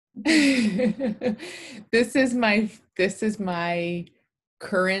This is my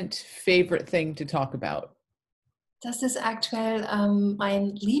current favorite thing to talk about. Das ist aktuell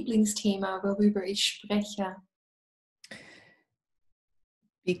mein Lieblingsthema, worüber ich spreche.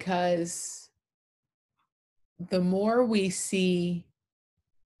 Because the more we see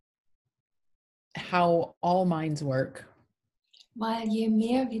how all minds work, Weil je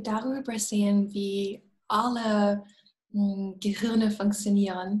mehr wir darüber sehen, wie alle Gehirne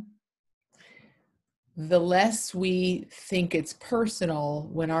funktionieren, the less we think it's personal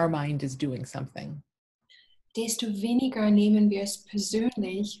when our mind is doing something. desto weniger nehmen wir es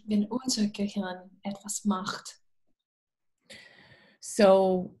persönlich, wenn unser Gehirn etwas macht.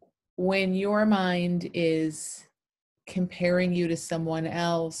 So when your mind is comparing you to someone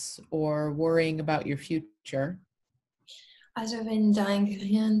else or worrying about your future, Also wenn dein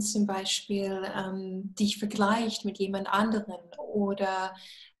Gehirn zum Beispiel dich vergleicht mit jemand anderem oder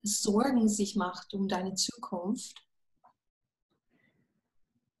Sorgen sich macht um deine Zukunft,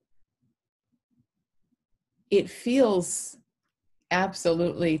 it feels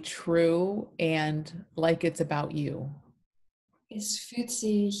absolutely true and like it's about you. es fühlt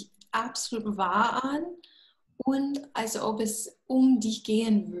sich absolut wahr an und als ob es um dich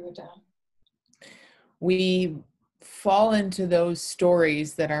gehen würde. We fall into those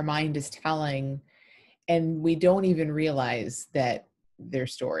stories that our mind is telling, and we don't even realize that they're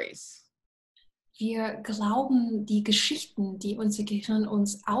stories. Wir glauben die Geschichten, die unser Gehirn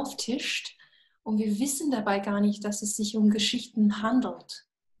uns auftischt, und wir wissen dabei gar nicht, dass es sich um Geschichten handelt.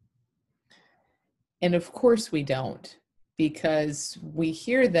 And of course we don't, because we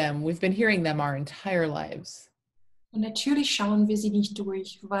hear them, we've been hearing them our entire lives. Und natürlich schauen wir sie nicht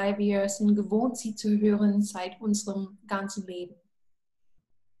durch, weil wir sind gewohnt, sie zu hören seit unserem ganzen Leben.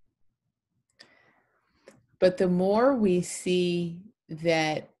 But the more we see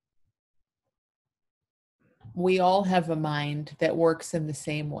that we all have a mind that works in the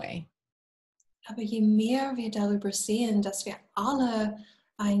same way, Aber je mehr wir darüber sehen, dass wir alle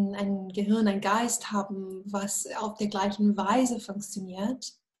ein Gehirn, ein Geist haben, was auf der gleichen Weise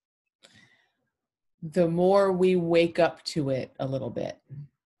funktioniert, the more we wake up to it a little bit.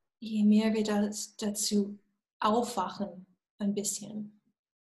 je mehr wir dazu aufwachen, ein bisschen.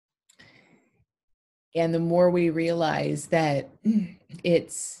 And the more we realize that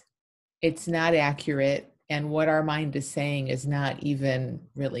it's not accurate, and what our mind is saying is not even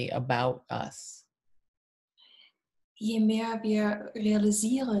really about us. Je mehr wir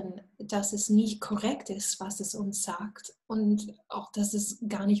realisieren, dass es nicht korrekt ist, was es uns sagt, und auch, dass es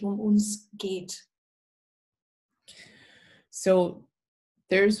gar nicht um uns geht. So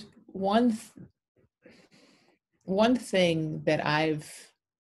there's one thing that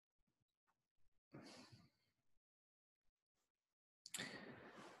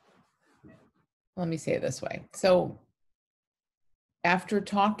let me say it this way. So after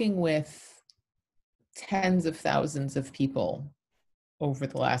talking with tens of thousands of people over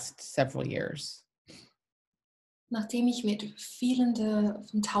the last several years, Nachdem ich mit vielen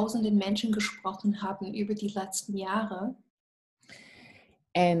von tausenden Menschen gesprochen habe über die letzten Jahre,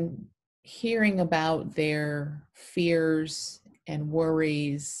 and hearing about their fears and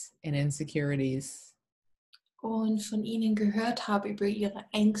worries and insecurities, und von ihnen gehört habe über ihre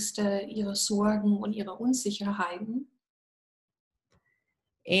Ängste, ihre Sorgen und ihre Unsicherheiten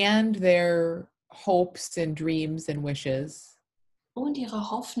and their hopes and dreams and wishes, und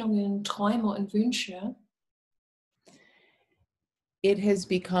ihre Hoffnungen, Träume und Wünsche, it has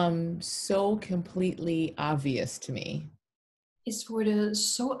become so completely obvious to me es wurde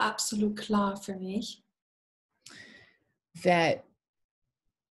so absolut klar für mich, that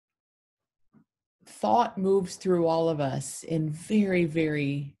thought moves through all of us in very,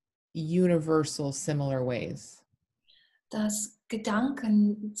 very universal, similar ways. dass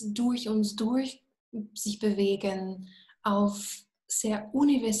Gedanken durch uns durch sich bewegen auf sehr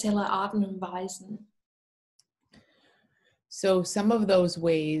universelle Arten und Weisen. So some of those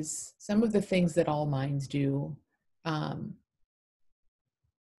ways, some of the things that all minds do,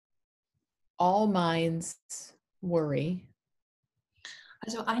 all minds worry.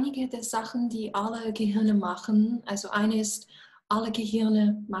 Also einige der Sachen, die alle Gehirne machen, also eine ist, alle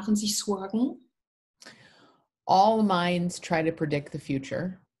Gehirne machen sich Sorgen. All minds try to predict the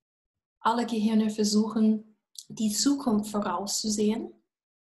future. Alle Gehirne versuchen, die Zukunft vorauszusehen.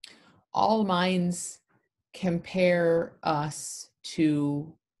 All minds compare us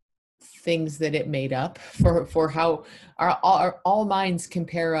to things that it made up for how all minds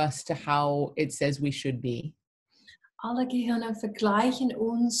compare us to how it says we should be. Alle Gehirne vergleichen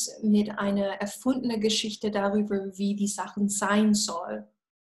uns mit einer erfundenen Geschichte darüber, wie die Sachen sein sollen.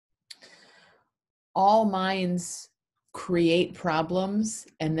 all minds create problems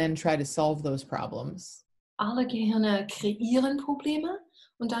and then try to solve those problems. Alle Gehirne kreieren Probleme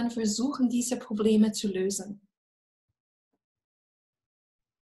und dann versuchen diese Probleme zu lösen.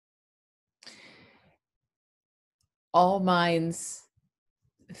 All minds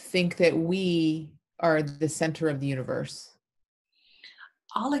think that we are the center of the universe.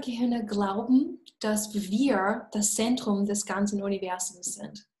 Alle Gehirne glauben, dass wir das Zentrum des ganzen Universums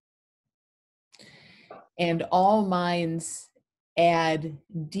sind. And all minds add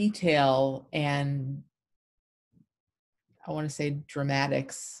detail and, I want to say,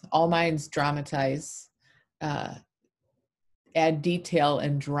 dramatics. All minds dramatize, add detail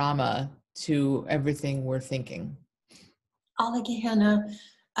and drama to everything we're thinking. Alle Gehirne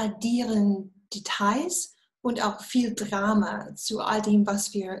addieren Details und auch viel Drama zu all dem,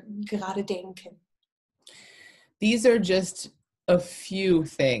 was wir gerade denken. These are just a few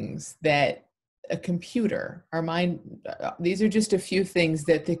things that a computer, our mind, these are just a few things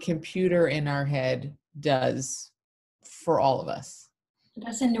that the computer in our head does for all of us.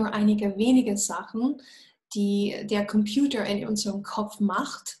 Das sind nur einige wenige Sachen, die der Computer in unserem Kopf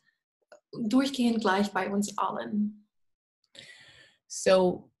macht, durchgehend gleich bei uns allen.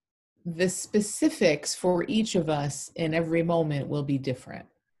 So the specifics for each of us in every moment will be different.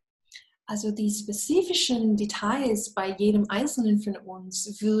 Also die spezifischen Details bei jedem Einzelnen von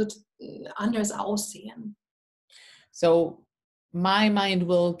uns wird anders aussehen. So my mind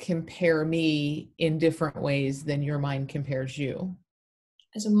will compare me in different ways than your mind compares you.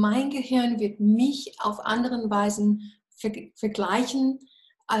 Also mein Gehirn wird mich auf anderen Weisen vergleichen,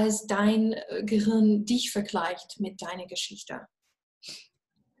 als dein Gehirn dich vergleicht mit deiner Geschichte.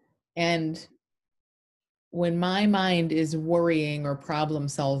 And when my mind is worrying or problem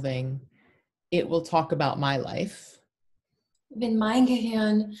solving, it will talk about my life. Wenn mein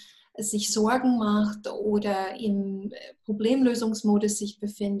Gehirn sich Sorgen macht oder im Problemlösungsmodus sich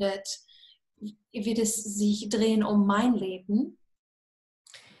befindet, wird es sich drehen um mein Leben.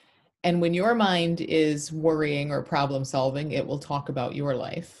 And when your mind is worrying or problem solving, it will talk about your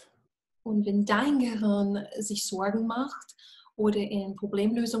life. Und wenn dein Gehirn sich Sorgen macht oder im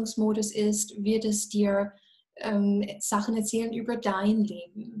Problemlösungsmodus ist, wird es dir Sachen erzählen über dein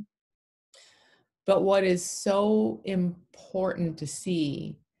Leben. But what is so important to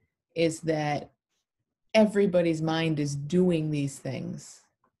see is that everybody's mind is doing these things.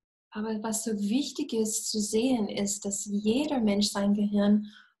 Aber was so wichtig ist zu sehen, ist, dass jeder Mensch sein Gehirn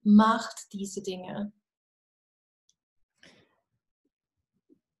macht diese Dinge.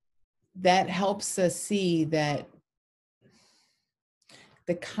 That helps us see that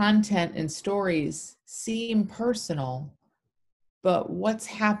the content and stories seem personal, but what's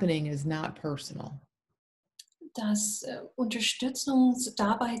happening is not personal. Das unterstützt uns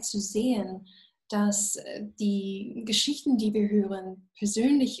dabei zu sehen, dass die Geschichten, die wir hören,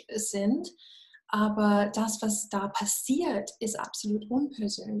 persönlich sind, aber das, was da passiert, ist absolut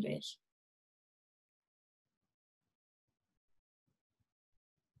unpersönlich.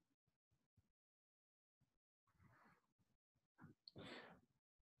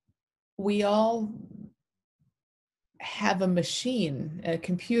 We all have a machine, a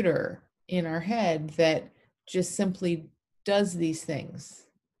computer in our head that just simply does these things.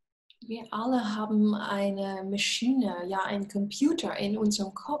 Wir alle haben eine Maschine, ja, einen Computer in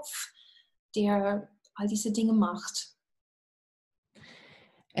unserem Kopf, der all diese Dinge macht.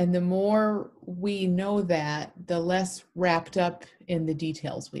 And the more we know that, the less wrapped up in the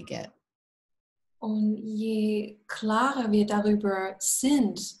details we get. Und je klarer wir darüber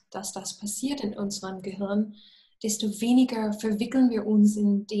sind, dass das passiert in unserem Gehirn, desto weniger verwickeln wir uns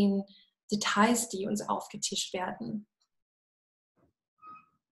in den Details, die uns aufgetischt werden.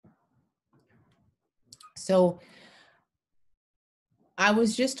 So I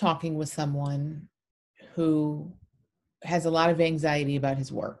was just talking with someone who has a lot of anxiety about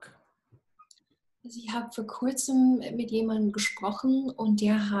his work. Also ich habe vor kurzem mit jemandem gesprochen und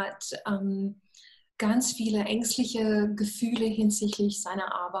der hat ganz viele ängstliche Gefühle hinsichtlich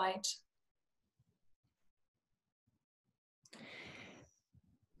seiner Arbeit.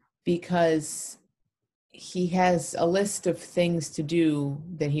 Because he has a list of things to do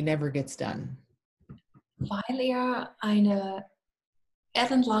that he never gets done. Weil er eine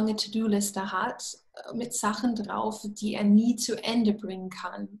ellenlange To-Do-Liste hat mit Sachen drauf, die er nie zu Ende bringen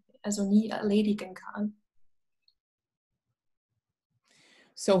kann, also nie erledigen kann.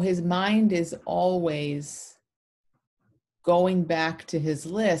 So his mind is always going back to his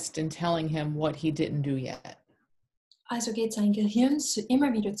list and telling him what he didn't do yet. Also geht sein Gehirn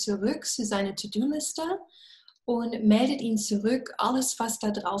immer wieder zurück zu seiner To-Do-Liste und meldet ihn zurück, alles, was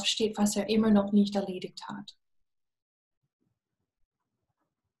da drauf steht, was er immer noch nicht erledigt hat.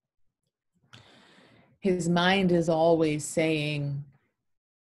 His mind is always saying,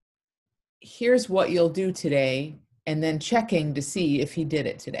 here's what you'll do today, and then checking to see if he did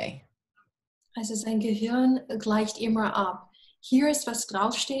it today. Also sein Gehirn gleicht immer ab. Hier ist, was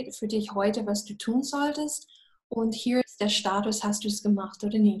draufsteht für dich heute, was du tun solltest. Und hier ist der Status, hast du es gemacht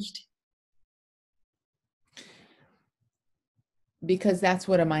oder nicht. Because that's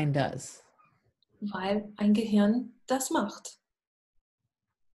what a mind does. Weil ein Gehirn das macht.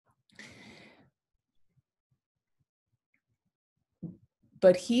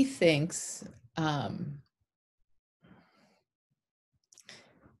 But he thinks,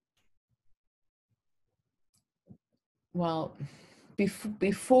 well,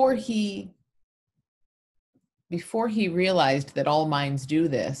 before he realized that all minds do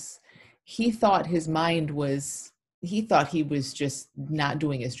this, he thought he was just not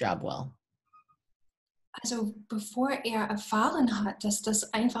doing his job well. Also bevor er erfahren hat, dass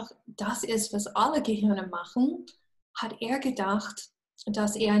das einfach das ist, was alle Gehirne machen, hat er gedacht,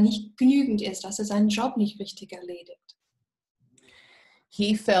 dass er nicht genügend ist, dass er seinen Job nicht richtig erledigt.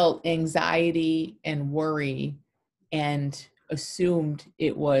 He felt anxiety and worry and assumed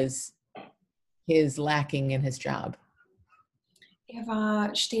it was his lacking in his job. Er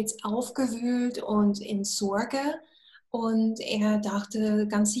war stets aufgewühlt und in Sorge und er dachte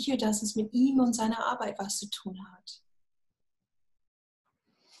ganz sicher, dass es mit ihm und seiner Arbeit was zu tun hat.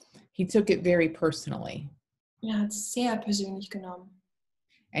 He took it very personally. Er hat es sehr persönlich genommen.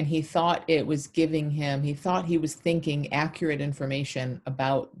 And he thought he was thinking accurate information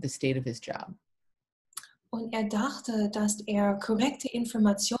about the state of his job. Und er dachte, dass er korrekte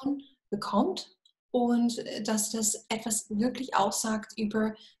Informationen bekommt und dass das etwas wirklich aussagt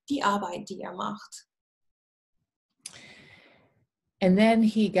über die Arbeit, die er macht. And then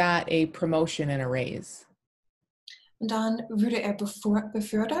he got a promotion and a raise. Und dann wurde er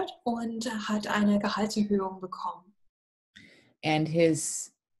befördert und hat eine Gehaltserhöhung bekommen. And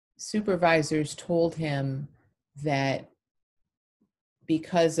his supervisors told him that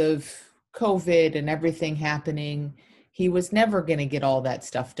because of COVID and everything happening, he was never going to get all that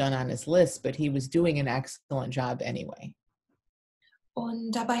stuff done on his list, but he was doing an excellent job anyway.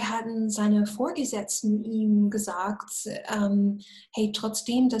 Und dabei hatten seine Vorgesetzten ihm gesagt, hey,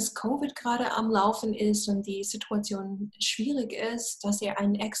 trotzdem, dass Covid gerade am Laufen ist und die Situation schwierig ist, dass er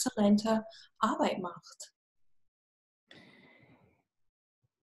eine exzellente Arbeit macht.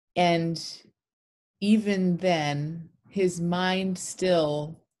 And even then, his mind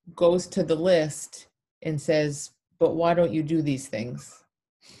still goes to the list and says, but why don't you do these things?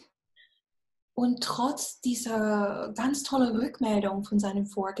 Und trotz dieser ganz tolle Rückmeldung von seinem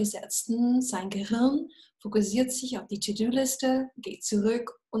Vorgesetzten, sein Gehirn fokussiert sich auf die To-Do-Liste, geht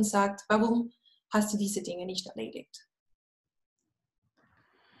zurück und sagt, warum hast du diese Dinge nicht erledigt?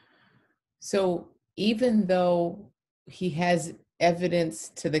 So even though he has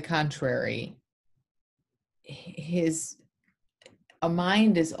evidence to the contrary, a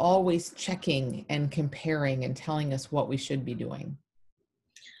mind is always checking and comparing and telling us what we should be doing.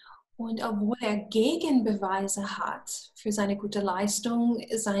 Und obwohl er Gegenbeweise hat für seine gute Leistung,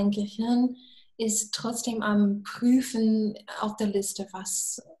 sein Gehirn ist trotzdem am Prüfen auf der Liste,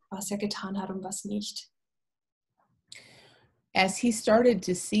 was er getan hat und was nicht. As he started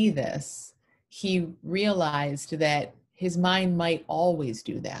to see this, he realized that his mind might always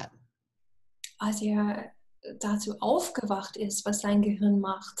do that. Als er dazu aufgewacht ist, was sein Gehirn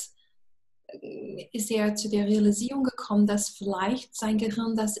macht, ist er zu der Realisierung gekommen, dass vielleicht sein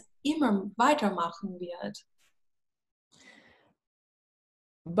Gehirn das immer weitermachen wird.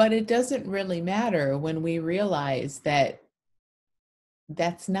 But it doesn't really matter when we realize that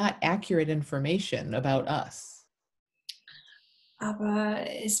that's not accurate information about us. Aber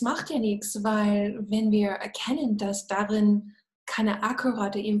es macht ja nichts, weil wenn wir erkennen, dass darin keine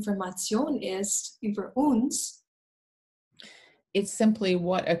akkurate Information ist über uns, it's simply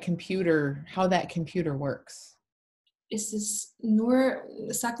how that computer works. es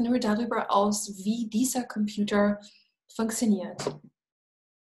sagt nur darüber aus, wie dieser Computer funktioniert.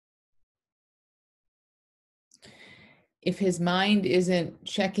 If his mind isn't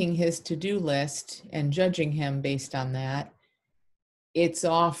checking his to-do list and judging him based on that, it's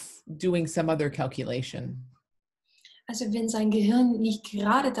off doing some other calculation. Also wenn sein Gehirn nicht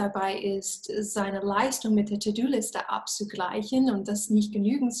gerade dabei ist, seine Leistung mit der To-Do-Liste abzugleichen und das nicht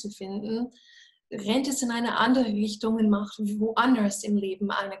genügend zu finden, rennt es in eine andere Richtung und macht woanders im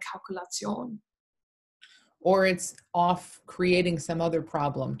Leben eine Kalkulation. Or it's off creating some other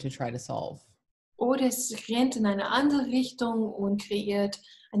problem to try to solve. Oder es rennt in eine andere Richtung und kreiert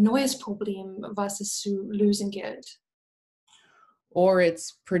ein neues Problem, was es zu lösen gilt. Or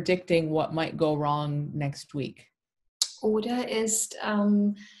it's predicting what might go wrong next week. Oder es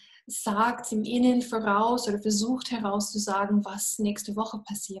sagt im Innen voraus oder versucht herauszusagen, was nächste Woche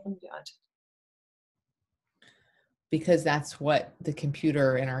passieren wird. Because that's what the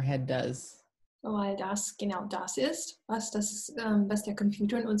computer in our head does. Weil das genau das ist, was der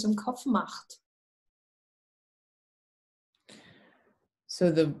Computer in unserem Kopf macht. So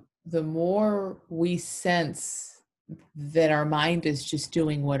the more we sense that our mind is just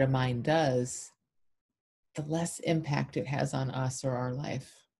doing what a mind does, the less impact it has on us or our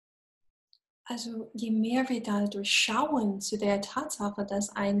life. Also je mehr wir da durchschauen zu der Tatsache, dass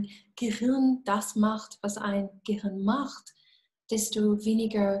ein Gehirn das macht, was ein Gehirn macht, desto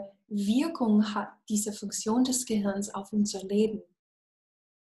weniger Wirkung hat diese Funktion des Gehirns auf unser Leben.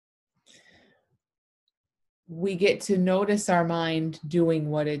 We get to notice our mind doing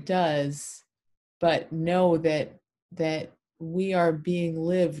what it does, but know that we are being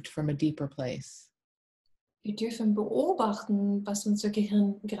lived from a deeper place. Wir dürfen beobachten, was unser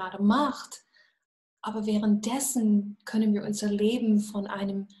Gehirn gerade macht, aber währenddessen können wir unser Leben von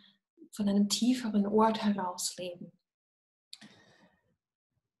einem tieferen Ort heraus leben.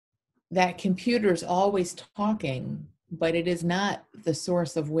 That computer's always talking, but it is not the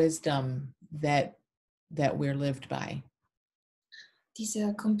source of wisdom that we're lived by.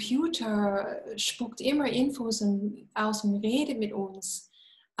 Dieser Computer spuckt immer Infos aus und redet mit uns,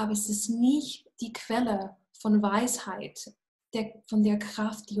 aber es ist nicht die Quelle von Weisheit, von der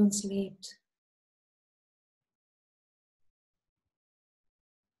Kraft, die uns lebt.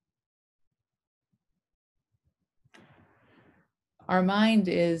 Our mind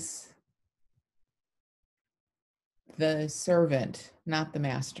is the servant, not the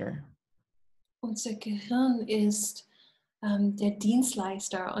master. Unser Gehirn ist der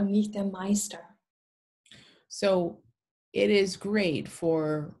Dienstleister und nicht der Meister. So it is great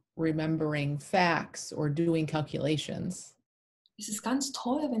for remembering facts or doing calculations. Es ist ganz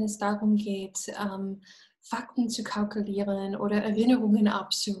toll, wenn es darum geht, Fakten zu kalkulieren oder Erinnerungen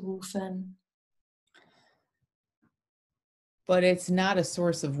abzurufen. But it's not a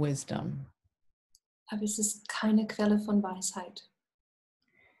source of wisdom. Aber es ist keine Quelle von Weisheit.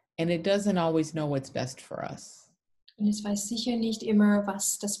 And it doesn't always know what's best for us. Und es weiß sicher nicht immer,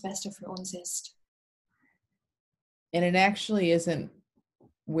 was das Beste für uns ist. And it actually isn't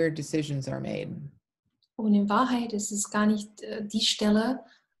where decisions are made. Und in Wahrheit ist es gar nicht die Stelle,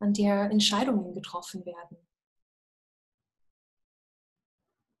 an der Entscheidungen getroffen werden.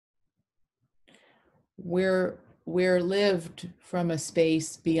 We're lived from a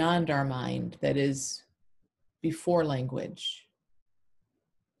space beyond our mind that is before language.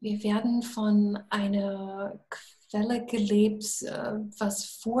 Wir werden von einer Quelle gelebt, was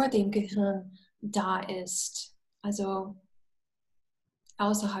vor dem Gehirn da ist, also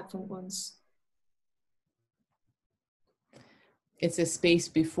außerhalb von uns. It's a space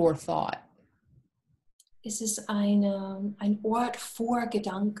before thought. Es ist ein Ort vor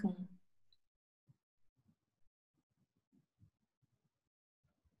Gedanken.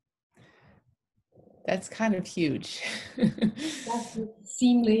 That's kind of huge. Das ist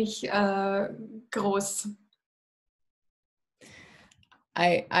ziemlich groß.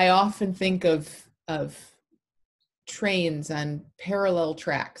 I often think of trains on parallel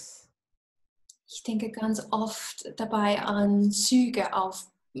tracks. Ich denke ganz oft dabei an Züge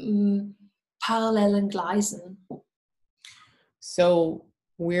auf parallelen Gleisen. So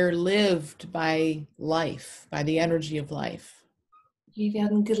we're lived by life, by the energy of life. Wir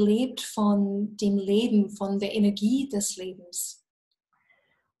werden gelebt von dem Leben, von der Energie des Lebens.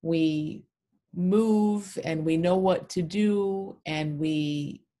 We move and we know what to do, and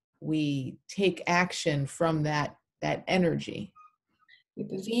we take action from that energy. Wir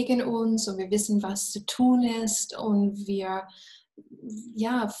bewegen uns und wir wissen, was zu tun ist, und wir,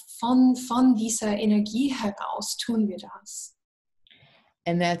 ja, von dieser Energie heraus tun wir das.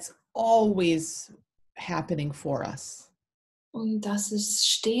 And that's always happening for us. Und das ist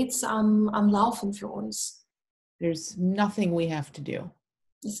stets am Laufen für uns. There's nothing we have to do.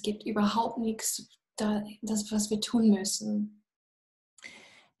 Es gibt überhaupt nichts, das, was wir tun müssen.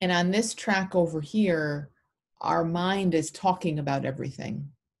 And on this track over here, our mind is talking about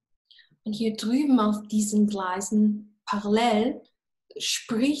everything. Und hier drüben auf diesen Gleisen parallel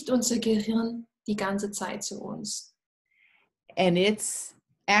spricht unser Gehirn die ganze Zeit zu uns. And it's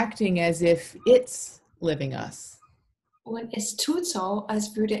acting as if it's living us. Und es tut so,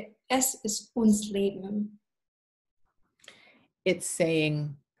 als würde es uns leben. It's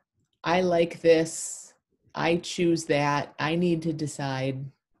saying, I like this, I choose that, I need to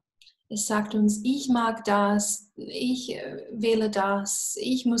decide. Es sagt uns, ich mag das, ich wähle das,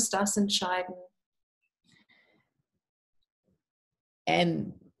 ich muss das entscheiden.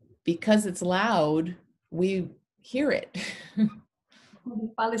 And because it's loud, we hear it.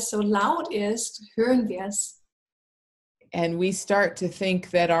 Und weil es so laut ist, hören wir es. And we start to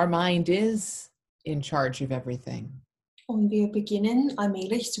think that our mind is in charge of everything. Und wir beginnen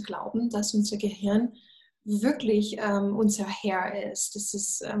allmählich zu glauben, dass unser Gehirn wirklich unser Herr ist, dass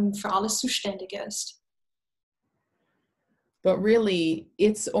es für alles zuständig ist. But really,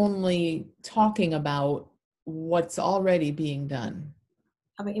 it's only talking about what's already being done.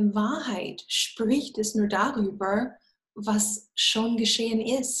 Aber in Wahrheit spricht es nur darüber, was schon geschehen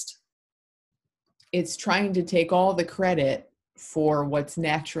ist. It's trying to take all the credit for what's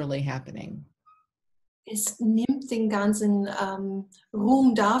naturally happening. Es nimmt den ganzen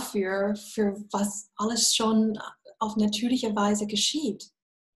Ruhm dafür, für was alles schon auf natürliche Weise geschieht.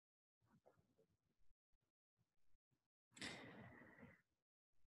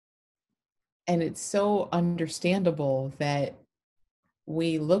 And it's so understandable that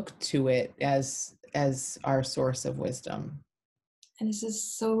we look to it as our source of wisdom. Und es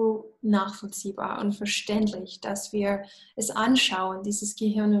ist so nachvollziehbar und verständlich, dass wir es anschauen, dieses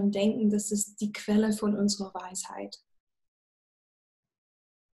Gehirn, und denken, das ist die Quelle von unserer Weisheit.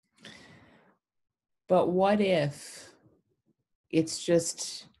 But what if it's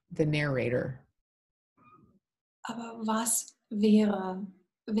just the narrator? Aber was wäre,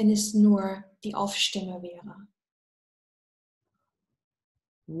 wenn es nur die Aufstimme wäre?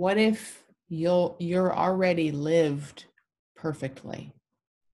 What if you're already lived perfectly?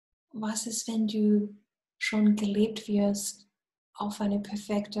 Was ist, wenn du schon gelebt wirst auf eine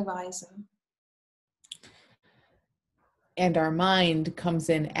perfekte Weise? And our mind comes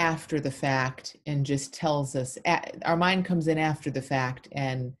in after the fact and just tells us, our mind comes in after the fact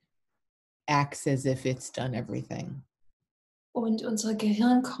and acts as if it's done everything. Und unser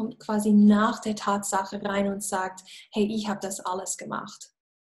Gehirn kommt quasi nach der Tatsache rein und sagt, hey, ich habe das alles gemacht.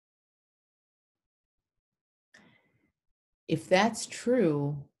 If that's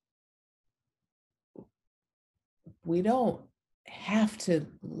true, we don't have to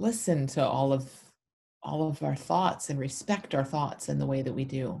listen to all of our thoughts and respect our thoughts in the way that we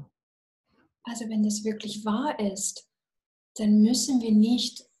do. Also wenn das wirklich wahr ist, dann müssen wir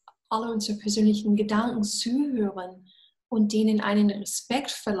nicht alle unsere persönlichen Gedanken zuhören und denen einen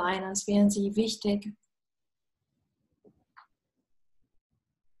Respekt verleihen, als wären sie wichtig.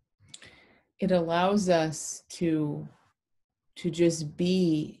 It allows us to just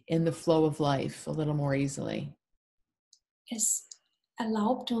be in the flow of life a little more easily. Es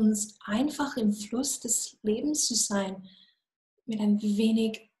erlaubt uns, einfach im Fluss des Lebens zu sein, mit ein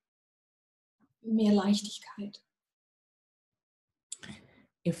wenig mehr Leichtigkeit.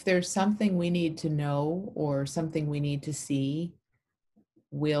 If there's something we need to know or something we need to see,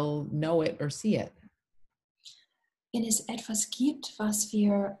 we'll know it or see it. Wenn es etwas gibt, was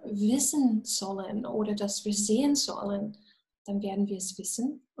wir wissen sollen oder das wir sehen sollen, dann werden wir es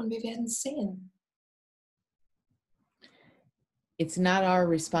wissen und wir werden es sehen. It's not our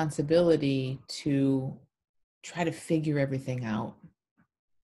responsibility to try to figure everything out.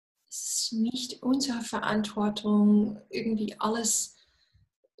 Es ist nicht unsere Verantwortung, irgendwie alles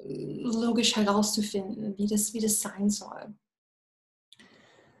logisch herauszufinden, wie das sein soll.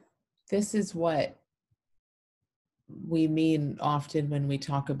 This is what we mean often when we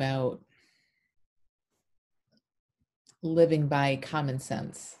talk about living by common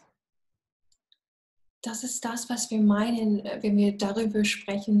sense. Das ist das, was wir meinen, wenn wir darüber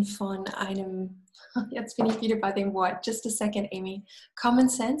sprechen von einem, jetzt bin ich wieder bei dem Wort, just a second, Amy. Common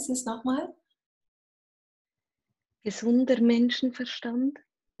Sense ist nochmal? Gesunder Menschenverstand.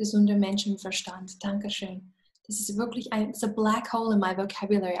 Gesunder Menschenverstand, Dankeschön. Das ist wirklich it's a black hole in my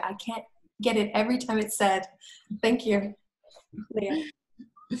vocabulary. I can't get it every time it's said. Thank you, Leah.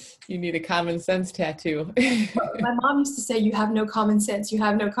 You need a common sense tattoo. My mom used to say, you have no common sense, you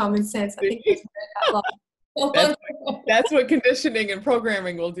have no common sense. I think that's what conditioning and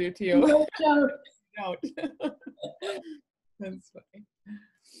programming will do to you. No joke. Don't. That's funny.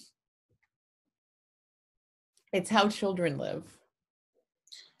 It's how children live.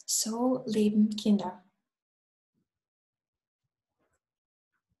 So leben Kinder.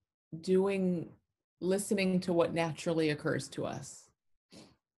 Listening to what naturally occurs to us.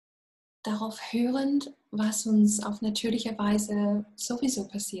 Darauf hörend, was uns auf natürliche Weise sowieso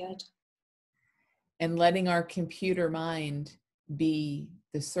passiert. And letting our computer mind be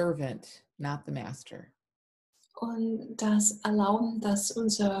the servant, not the master. und das erlauben, dass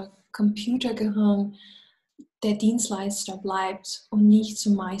unser Computergehirn der Dienstleister bleibt und nicht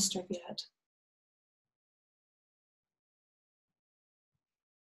zum Meister wird.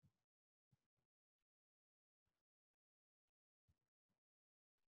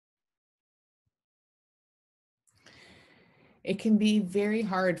 It can be very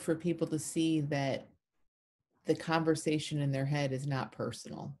hard for people to see that the conversation in their head is not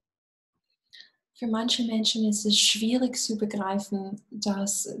personal. Für manche Menschen ist es schwierig zu begreifen,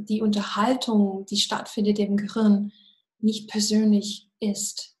 dass die Unterhaltung, die stattfindet im Gehirn, nicht persönlich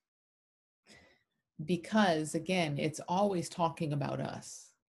ist. Because again, it's always talking about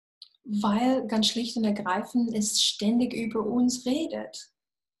us. Weil ganz schlicht und ergreifend es ständig über uns redet.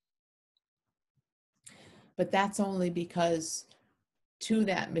 But that's only because to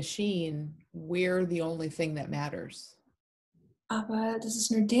that machine, we're the only thing that matters. Aber das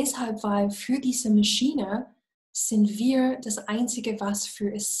ist nur deshalb, weil für diese Maschine sind wir das Einzige, was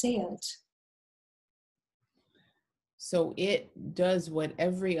für es zählt. So it does what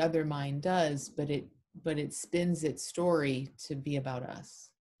every other mind does, but it spins its story to be about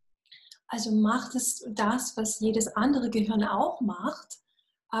us. Also macht es das, was jedes andere Gehirn auch macht,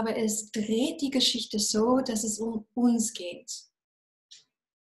 aber es dreht die Geschichte so, dass es um uns geht.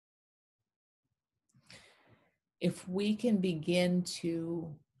 If we can begin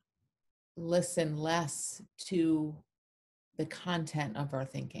to listen less to the content of our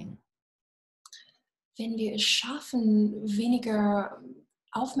thinking, Wenn wir es schaffen, weniger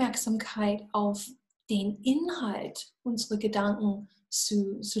Aufmerksamkeit auf den Inhalt unserer Gedanken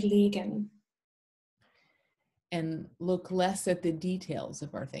zu legen and look less at the details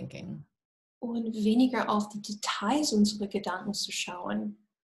of our thinking, und weniger auf die Details unserer Gedanken zu schauen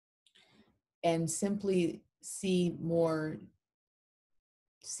and simply see more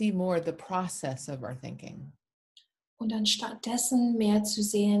the process of our thinking. und anstatt dessen mehr zu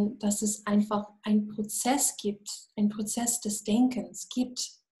sehen, dass es einfach einen Prozess gibt, einen Prozess des Denkens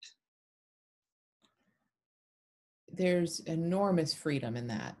gibt, There's enormous freedom in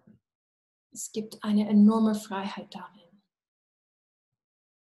that. es gibt eine enorme Freiheit darin.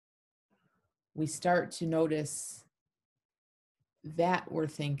 We start to notice that we're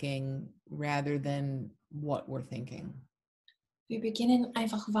thinking rather than what we're thinking. Wir beginnen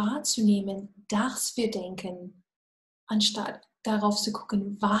einfach wahrzunehmen, dass wir denken, anstatt darauf zu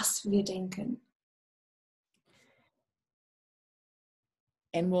gucken, was wir denken.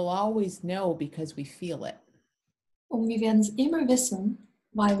 And we'll always know because we feel it. Und wir werden es immer wissen,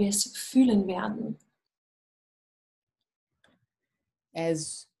 weil wir es fühlen werden.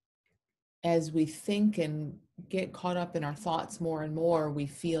 As we think and get caught up in our thoughts more and more, we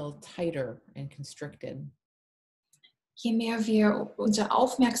feel tighter and constricted. Je mehr wir unsere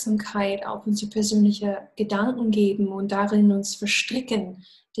Aufmerksamkeit auf unsere persönlichen Gedanken geben und darin uns verstricken,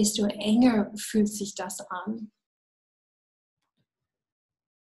 desto enger fühlt sich das an.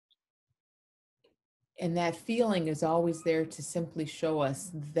 And that feeling is always there to simply show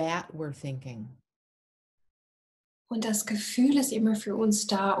us that we're thinking. Und das Gefühl ist immer für uns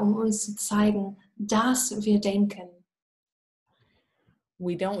da, um uns zu zeigen, dass wir denken.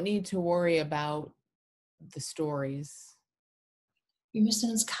 We don't need to worry about the stories. Wir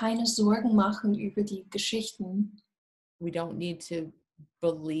müssen uns keine Sorgen machen über die Geschichten. We don't need to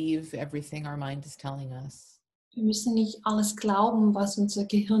believe everything our mind is telling us. Wir müssen nicht alles glauben, was unser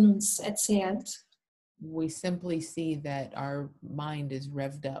Gehirn uns erzählt. We simply see that our mind is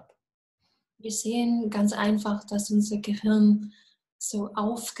revved up. Wir sehen ganz einfach, dass unser Gehirn so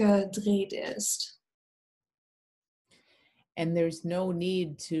aufgedreht ist. And there's no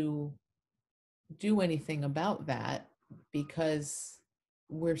need to do anything about that because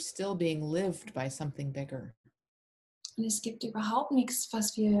we're still being lived by something bigger. Und es gibt überhaupt nichts,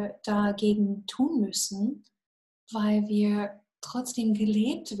 was wir dagegen tun müssen, weil wir trotzdem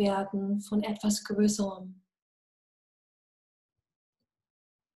gelebt werden von etwas Größerem.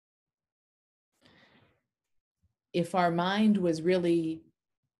 If our mind was really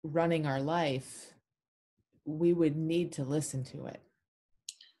running our life, we would need to listen to it.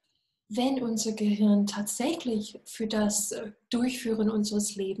 Wenn unser Gehirn tatsächlich für das Durchführen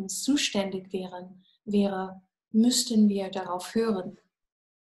unseres Lebens zuständig wäre, müssten wir darauf hören.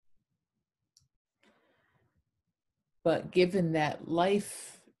 But given that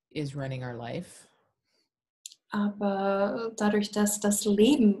life is running our life, Aber dadurch, dass das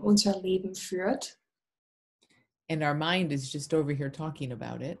Leben unser Leben führt and our mind is just over here talking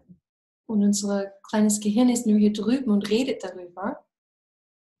about it, und unser kleines Gehirn ist nur hier drüben und redet darüber,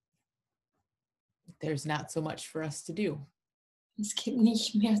 there's not so much for us to do. es gibt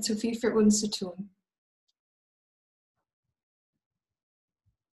nicht mehr zu viel für uns zu tun.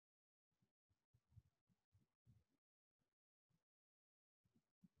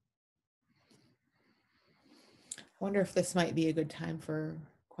 Wonder if this might be a good time for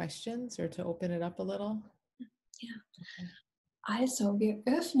questions or to open it up a little. Ja. Okay. Also, wir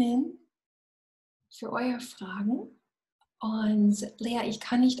öffnen für eure Fragen. Und Lea, ich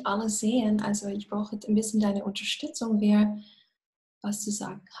kann nicht alles sehen, also ich brauche ein bisschen deine Unterstützung, wer was zu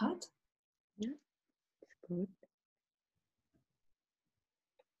sagen hat. Ja, ist gut.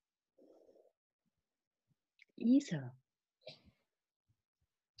 Isa.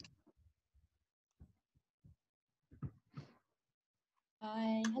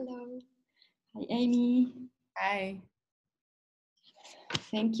 Hi, hello. Hi, Amy. Hi.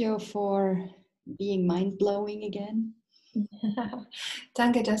 Thank you for being mind-blowing again.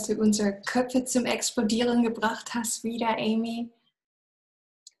 Danke, dass du unsere Köpfe zum Explodieren gebracht hast, wieder, Amy.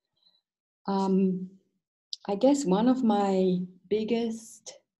 I guess one of my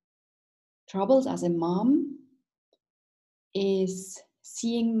biggest troubles as a mom is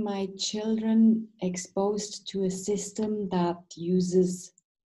seeing my children exposed to a system that uses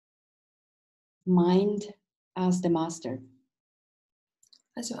mind as the master.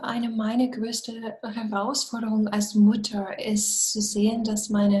 Also eine meiner größten Herausforderungen als Mutter ist zu sehen, dass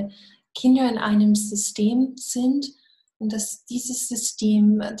meine Kinder in einem System sind und dass dieses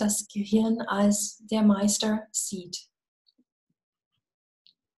System das Gehirn als der Meister sieht.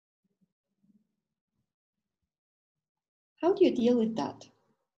 How do you deal with that?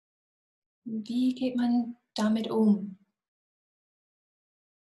 Wie geht man damit um?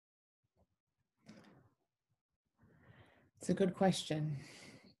 It's a good question.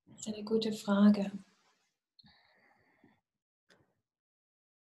 Das ist eine gute Frage.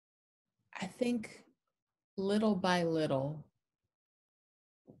 I think little by little,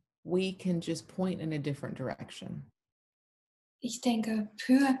 we can just point in a different direction. Ich denke,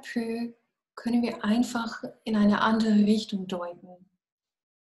 peu à peu können wir einfach in eine andere Richtung deuten.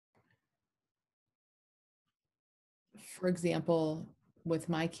 For example, with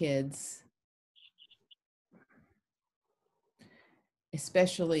my kids,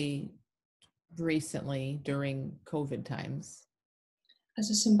 especially recently during COVID times,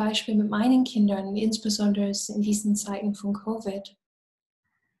 Also zum Beispiel mit meinen Kindern, insbesondere in diesen Zeiten von Covid,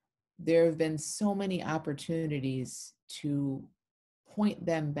 there have been so many opportunities to point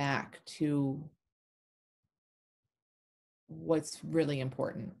them back to what's really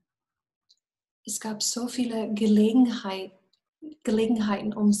important. es gab so viele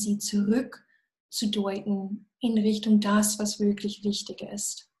Gelegenheiten, um sie zurückzudeuten in Richtung das, was wirklich wichtig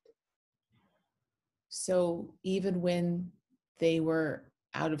ist. So even when they were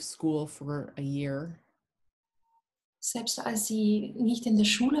out of school for a year, Selbst als sie nicht in der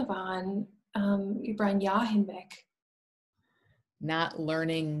Schule waren, über ein Jahr hinweg, not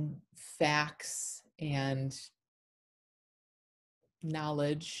learning facts and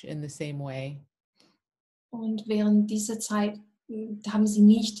knowledge in the same way, und während dieser Zeit haben sie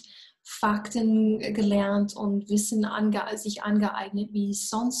nicht Fakten gelernt und Wissen sich angeeignet, wie es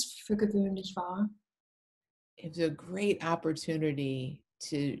sonst für gewöhnlich war. it was a great opportunity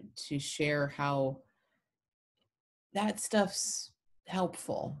to share how that stuff's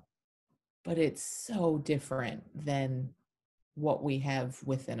helpful, but it's so different than what we have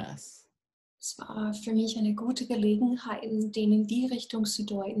within us. Es war für mich eine gute Gelegenheit, denen in die Richtung zu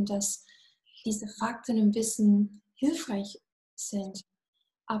deuten, dass diese Fakten und Wissen hilfreich sind,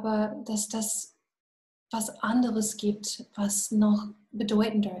 aber dass das was anderes gibt, was noch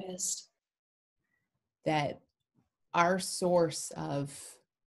bedeutender ist. That our source of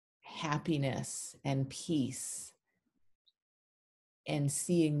happiness and peace and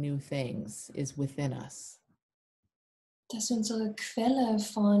seeing new things is within us. Dass unsere Quelle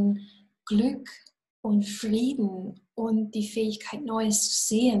von Glück und Frieden und die Fähigkeit, Neues zu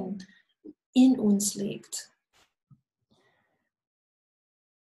sehen, in uns liegt.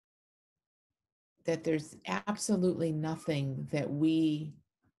 That there's absolutely nothing that we,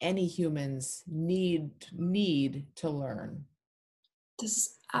 any humans, need to learn. Dass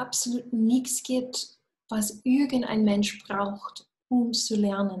es absolut nichts gibt, was irgendein Mensch braucht, um zu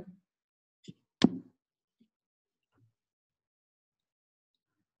lernen.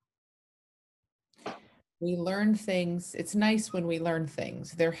 We learn things. It's nice when we learn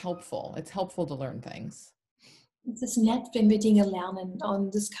things. They're helpful. It's helpful to learn things. Es ist nett, wenn wir Dinge lernen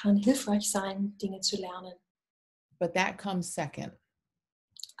und es kann hilfreich sein, Dinge zu lernen. But that comes second.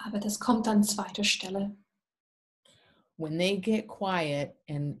 Aber das kommt an zweiter Stelle. When they get quiet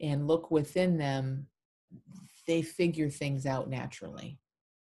and look within them, they figure things out naturally.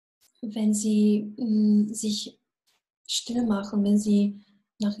 Wenn sie sich still machen, wenn sie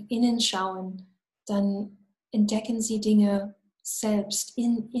nach innen schauen, dann entdecken sie Dinge selbst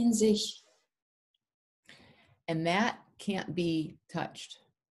in sich. And that can't be touched.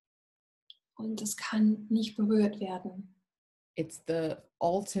 Und das kann nicht berührt werden. It's the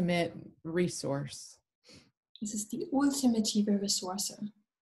ultimate resource. Es ist die ultimative Ressource.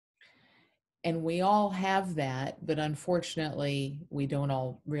 And we all have that, but unfortunately, we don't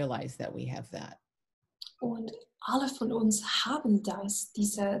all realize that we have that. Und alle von uns haben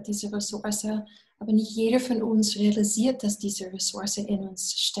diese Ressource, aber nicht jeder von uns realisiert, dass diese Ressource in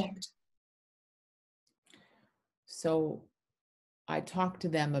uns steckt. So I talk to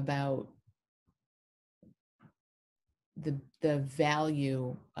them about the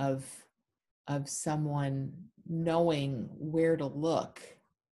value of someone knowing where to look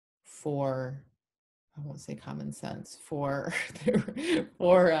for, I won't say common sense, for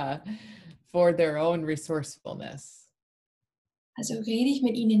their own resourcefulness. Also rede ich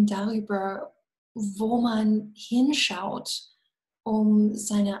mit ihnen darüber, wo man hinschaut, um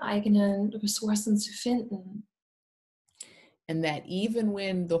seine eigenen Ressourcen zu finden. And that even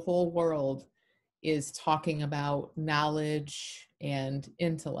when the whole world is talking about knowledge and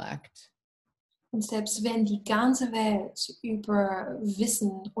intellect, Und selbst wenn die ganze Welt über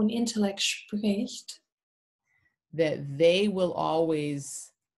Wissen und Intellekt spricht, that they will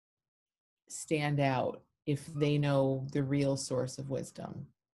always stand out if they know the real source of wisdom.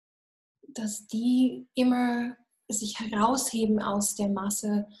 dass die immer sich herausheben aus der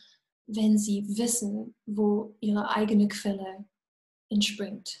Masse, wenn sie wissen, wo ihre eigene Quelle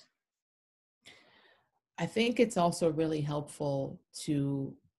entspringt. I think it's also really helpful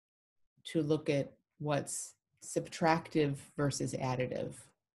to look at what's subtractive versus additive.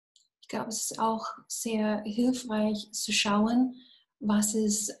 Ich glaube, es ist auch sehr hilfreich zu schauen, was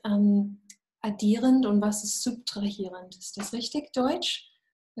ist addierend und was ist subtrahierend. Ist das richtig Deutsch?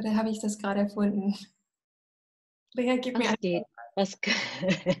 Oder habe ich das gerade erfunden? Lea, gib mir Was ein. geht?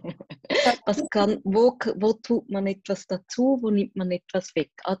 Wo tut man etwas dazu, wo nimmt man etwas weg?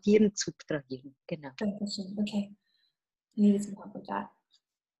 Addieren, subtrahieren, genau. Dankeschön. Okay. I needed some help with that.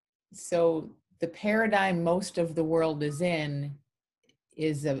 So the paradigm most of the world is in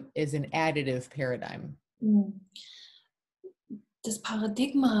is an additive paradigm. Das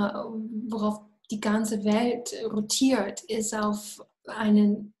Paradigma, worauf die ganze Welt rotiert, ist auf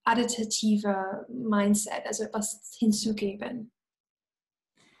einen additiver Mindset, also etwas hinzugeben.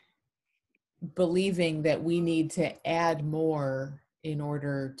 Believing that we need to add more in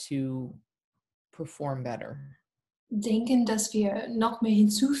order to perform better. Denken, dass wir noch mehr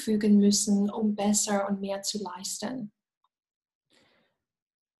hinzufügen müssen, um besser und mehr zu leisten.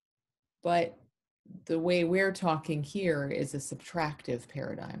 But the way we're talking here is a subtractive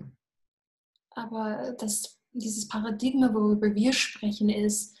paradigm. Aber dieses Paradigma, worüber wir sprechen,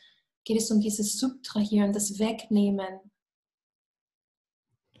 geht es um dieses Subtrahieren, das Wegnehmen.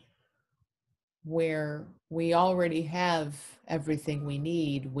 Where we already have everything we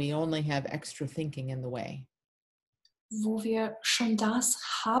need, we only have extra thinking in the way. Wo wir schon das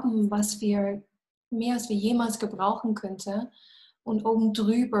haben, was wir mehr als wir jemals gebrauchen könnten und oben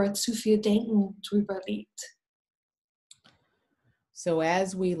drüber zu viel Denken drüber liegt. So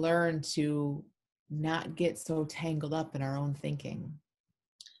as we learn to not get so tangled up in our own thinking,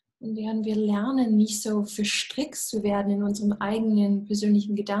 Und während wir lernen, nicht so verstrickt zu werden in unserem eigenen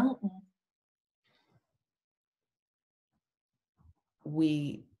persönlichen Gedanken,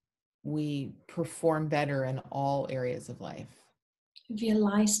 we perform better in all areas of life. wir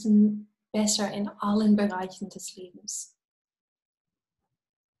leisten besser in allen Bereichen des Lebens.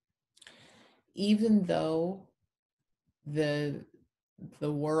 Even though the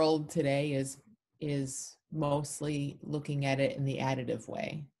world today is mostly looking at it in the additive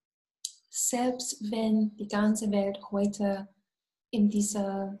way. Selbst wenn die ganze Welt heute in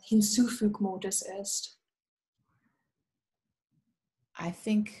dieser Hinzufügmodus ist, I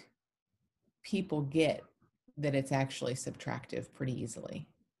think people get that it's actually subtractive pretty easily.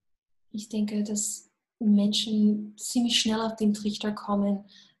 ich denke, dass Menschen ziemlich schnell auf den Trichter kommen,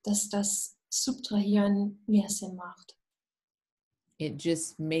 dass das Subtrahieren mehr Sinn macht. It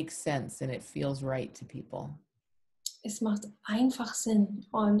just makes sense and it feels right to people. Es macht einfach Sinn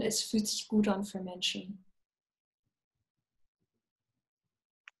und es fühlt sich gut an für Menschen.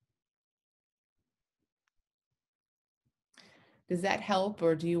 Does that help,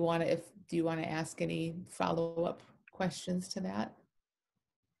 or do you want to ask any follow-up questions to that?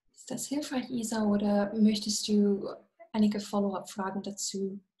 Ist das hilfreich, Isa, oder möchtest du einige Follow-up-Fragen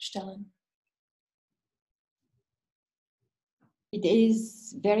dazu stellen? It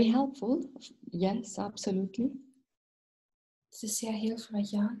is very helpful. Yes, absolutely. Es ist sehr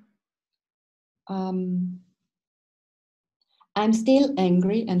hilfreich, ja. I'm still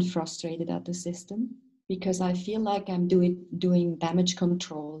angry and frustrated at the system because I feel like I'm doing damage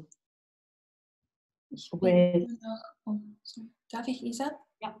control Ich bin with, immer noch, oh, sorry. Darf ich, Lisa?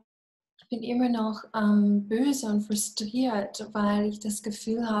 Ja. Ich bin immer noch böse und frustriert, weil ich das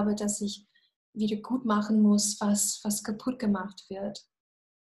Gefühl habe, dass ich wieder gut machen muss, was kaputt gemacht wird.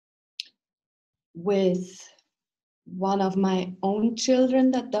 with one of my own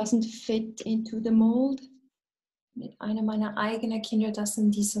children that doesn't fit into the mold. Mit einem meiner eigenen Kinder, das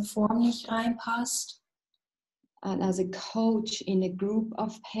in diese Form nicht reinpasst. And as a coach in a group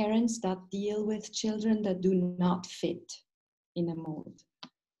of parents that deal with children that do not fit in a mold.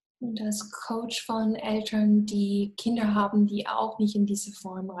 Und als Coach von Eltern, die Kinder haben, die auch nicht in diese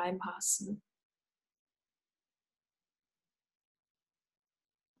Form reinpassen.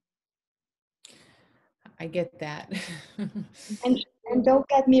 I get that. And don't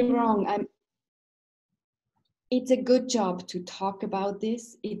get me wrong, it's a good job to talk about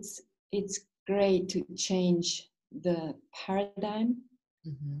this. It's great to change the paradigm,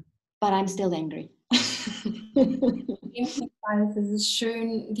 but I'm still angry. Ebenfalls ist es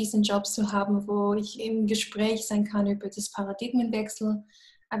schön, diesen Job zu haben, wo ich im Gespräch sein kann über das Paradigmenwechsel,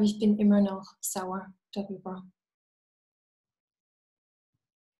 aber ich bin immer noch sauer darüber.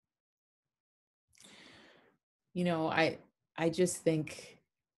 You know, I just think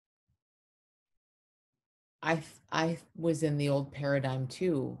I was in the old paradigm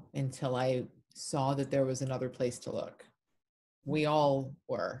too until I saw that there was another place to look. We all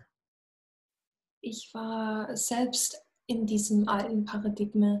were. Ich war selbst in diesem alten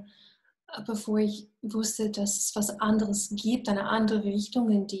Paradigma, bevor ich wusste, dass es was anderes gibt, eine andere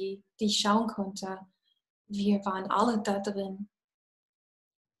Richtung, in die ich schauen konnte. Wir waren alle da drin.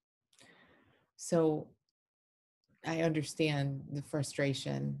 So I understand the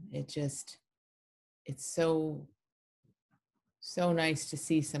frustration. It's so nice to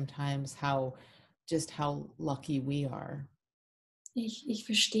see sometimes how lucky we are. Ich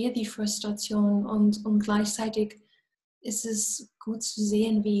verstehe die Frustration und gleichzeitig ist es gut zu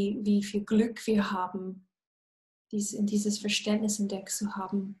sehen, wie viel Glück wir haben, dieses Verständnis entdeckt zu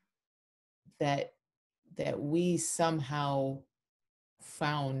haben. That we somehow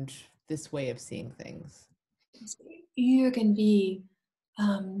found this way of seeing things. Dass wir irgendwie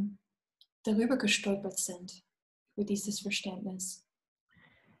darüber gestolpert sind, für dieses Verständnis.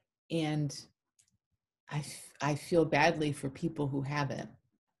 And I feel badly for people who haven't.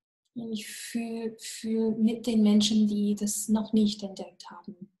 Und ich fühl mit den Menschen, die das noch nicht entdeckt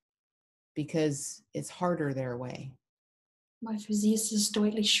haben. Because it's harder their way. Weil für sie ist es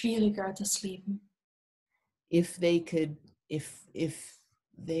deutlich schwieriger, das Leben. If they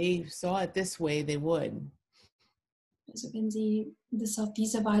saw it this way, they would. Also wenn sie das auf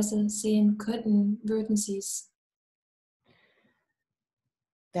diese Weise sehen könnten, würden sie es.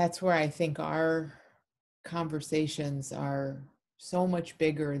 That's where I think our conversations are so much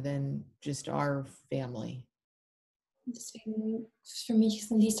bigger than just our family. Deswegen, für mich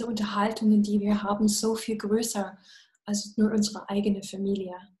sind diese Unterhaltungen, die wir haben, so viel größer als nur unsere eigene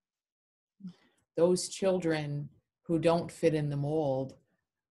Familie. Those children who don't fit in the mold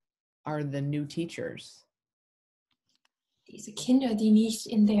are the new teachers. Diese Kinder, die nicht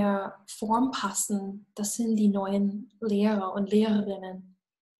in der Form passen, das sind die neuen Lehrer und Lehrerinnen.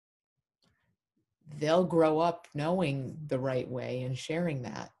 They'll grow up knowing the right way and sharing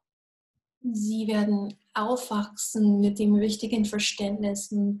that. Sie werden aufwachsen mit dem richtigen Verständnis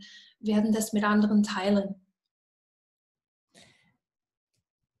und werden das mit anderen teilen.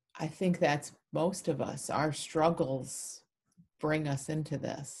 I think that's most of us. Our struggles bring us into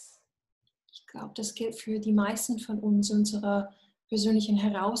this. Ich glaube, das gilt für die meisten von uns. Unsere persönlichen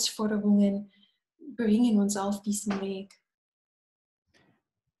Herausforderungen bringen uns auf diesen Weg.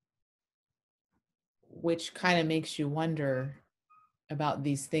 Which kind of makes you wonder about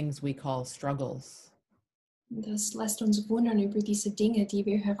these things we call struggles. Das lässt uns wundern über diese Dinge, die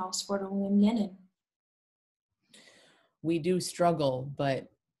wir Herausforderungen nennen. We do struggle, but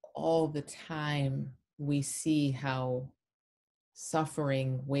all the time we see how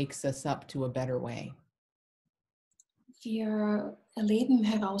suffering wakes us up to a better way. Wir erleben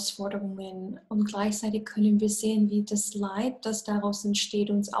Herausforderungen und gleichzeitig können wir sehen, wie das Leid, das daraus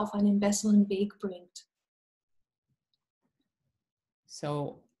entsteht, uns auf einen besseren Weg bringt.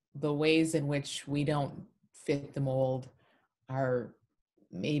 So the ways in which we don't fit the mold are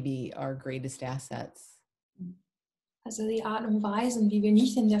maybe our greatest assets. Also die Art und Weisen, wie wir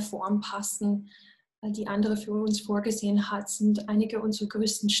nicht in der Form passen, die andere für uns vorgesehen hat, sind einige unserer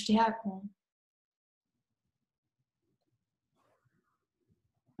größten Stärken.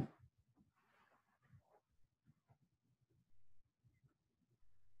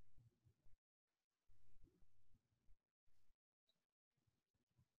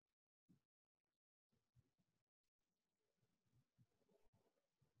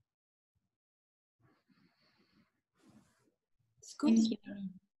 Ist gut. Thank you.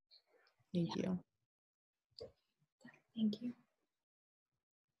 Thank you. Thank you.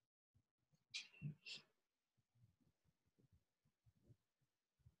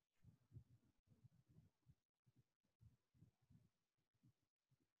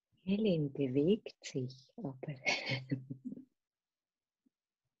 Helen bewegt sich, aber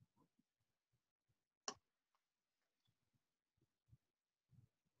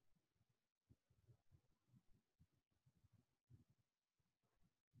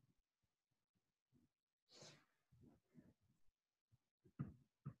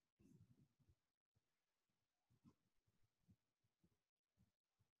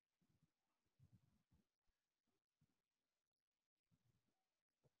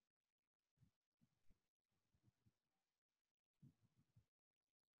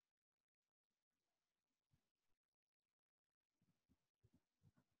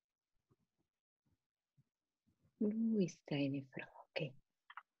wo ist deine Frage?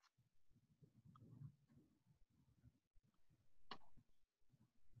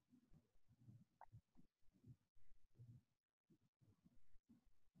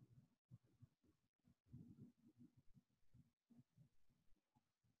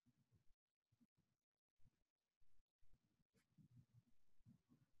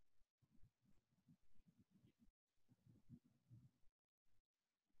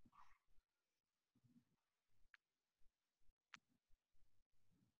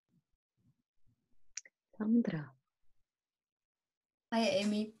 Sandra. Hi,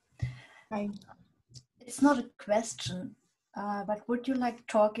 Amy. Hi. It's not a question, but would you like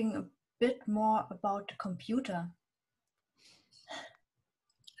talking a bit more about the computer?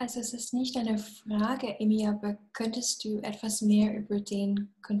 Also es ist nicht eine Frage, Amy, aber könntest du etwas mehr über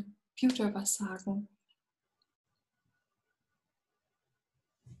den Computer was sagen?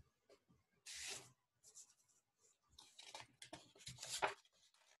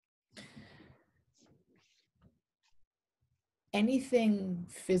 Anything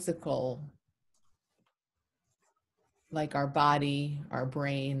physical, like our body, our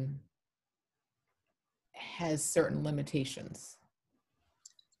brain, has certain limitations.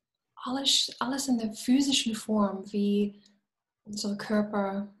 Alles in der physischen Form, wie unser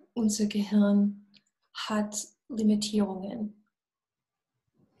Körper, unser Gehirn, hat Limitierungen.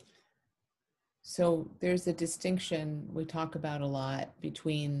 So there's a distinction we talk about a lot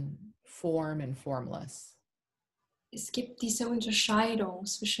between form and formless. Es gibt diese Unterscheidung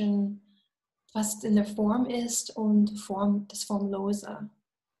zwischen was in der Form ist und das Formlose.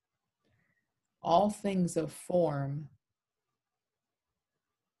 All things of form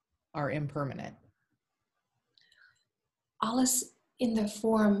are impermanent. Alles in der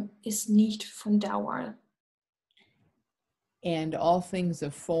Form ist nicht von Dauer. And all things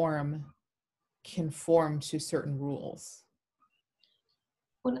of form conform to certain rules.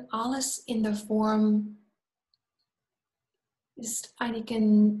 Und alles in der Form ist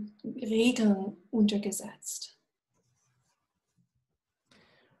einigen Regeln untergesetzt.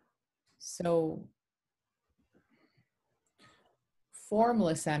 So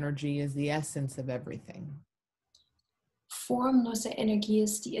formless energy is the essence of everything. Formlose Energie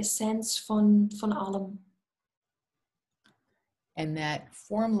ist die Essenz von allem. And that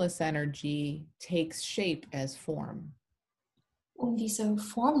formless energy takes shape as form. Und diese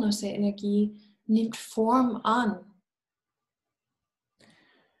formlose Energie nimmt Form an.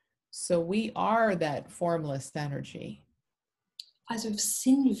 So we are that formless energy. Also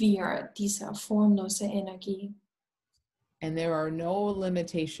sind wir diese formlose Energie. And there are no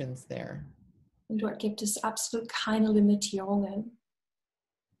limitations there. Und dort gibt es absolut keine Limitierungen.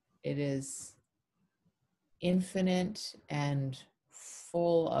 It is infinite and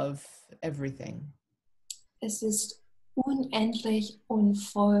full of everything. Es ist unendlich und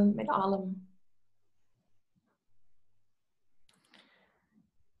voll mit allem.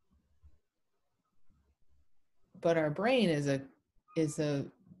 But our brain is a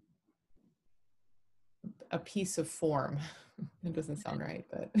piece of form. It doesn't sound right,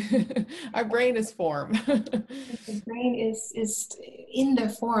 but our brain is form. The brain ist in der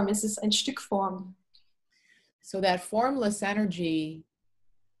Form, es ist ein Stück Form. So that formless energy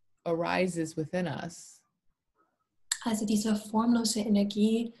arises within us. Also diese formlose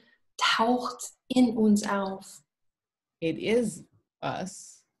Energie taucht in uns auf. It is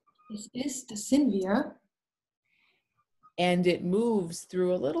us. Das sind wir. And it moves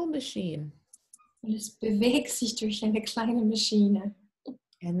through a little machine. Und es bewegt sich durch eine kleine Maschine.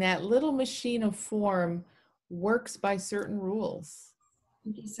 And that little machine of form works by certain rules.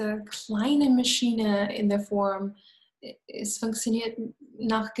 Und diese kleine Maschine in der Form, es funktioniert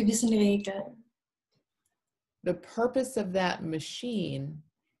nach gewissen Regeln. the purpose of that machine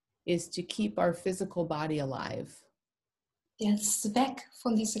is to keep our physical body alive. Der Zweck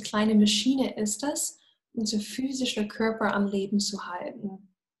von dieser kleinen Maschine ist es, unser physischer Körper am Leben zu halten.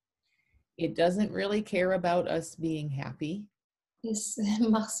 It doesn't really care about us being happy. Es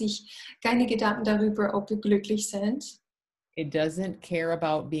macht sich keine Gedanken darüber, ob wir glücklich sind. It doesn't care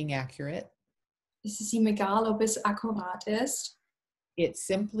about being accurate. Es ist ihm egal, ob es akkurat ist. It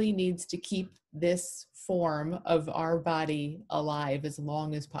simply needs to keep this form of our body alive as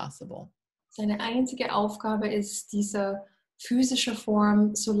long as possible. Seine einzige Aufgabe ist, diese physische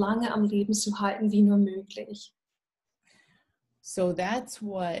Form so lange am Leben zu halten wie nur möglich. So that's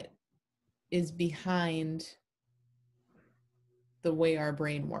what is behind the way our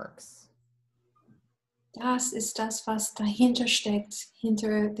brain works. Das ist das, was dahinter steckt,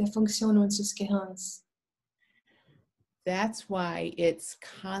 hinter der Funktion unseres Gehirns. That's why it's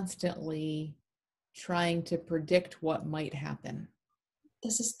constantly trying to predict what might happen.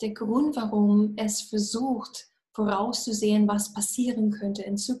 Das ist der Grund, warum es versucht, vorauszusehen, was passieren könnte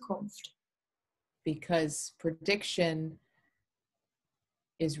in Zukunft. Because prediction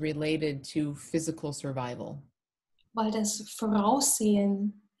is related to physical survival. Weil das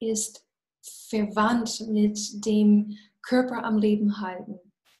Voraussehen ist verwandt mit dem Körper am Leben halten.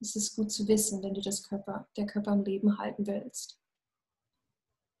 Es ist gut zu wissen, wenn du der Körper am Leben halten willst.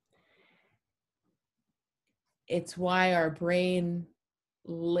 It's why our brain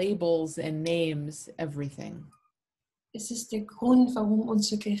labels and names everything. Es ist der Grund, warum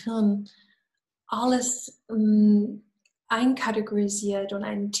unser Gehirn alles einkategorisiert und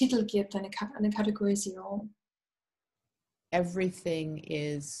einen Titel gibt, eine Kategorisierung. Everything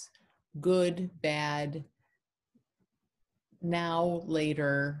is good, bad, now,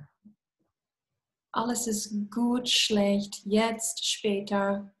 later. Alles ist gut, schlecht, jetzt,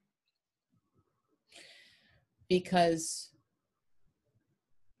 später. Because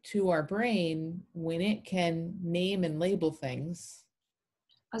to our brain, when it can name and label things,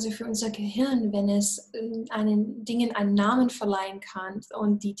 Also für unser Gehirn, wenn es Dingen einen Namen verleihen kann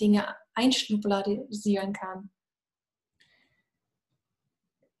und die Dinge einschubladisieren kann,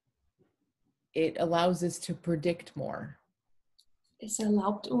 it allows us to predict more. es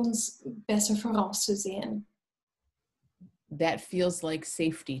erlaubt uns, besser vorauszusehen. That feels like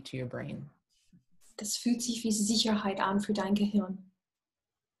safety to your brain. Das fühlt sich wie Sicherheit an für dein Gehirn.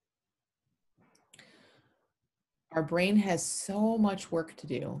 Our brain has so much work to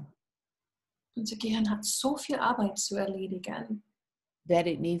do Unser Gehirn hat so viel Arbeit zu erledigen, that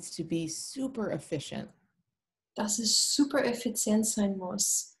it needs to be super efficient. dass es super effizient sein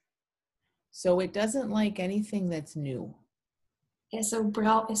muss. So it doesn't like anything that's new. Es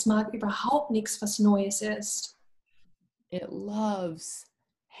mag überhaupt nichts, was Neues ist. It loves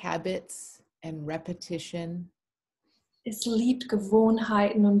habits and repetition. Es liebt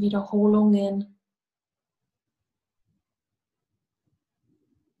Gewohnheiten und Wiederholungen.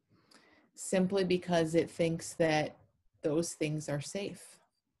 Simply because it thinks that those things are safe.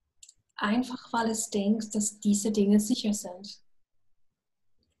 Einfach weil es denkt, dass diese Dinge sicher sind.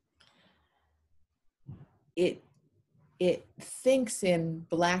 It thinks in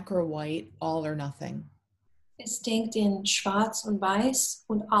black or white, all or nothing. Es denkt in schwarz und weiß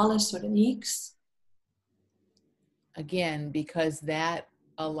und alles oder nichts. Again, because that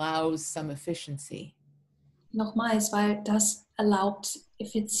allows some efficiency. Nochmals, weil das erlaubt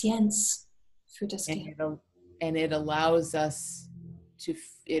Effizienz für das Gehirn. And it allows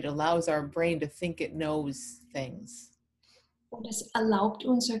our brain to think it knows things. Und es erlaubt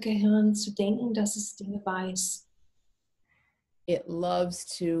unser Gehirn zu denken, dass es Dinge weiß. It loves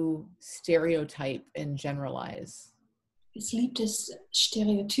to stereotype and generalize. Es liebt es,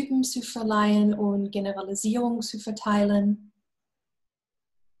 Stereotypen zu verleihen und Generalisierungen zu verteilen.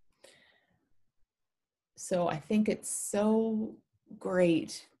 So I think it's so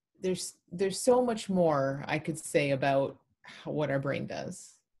great. There's so much more I could say about what our brain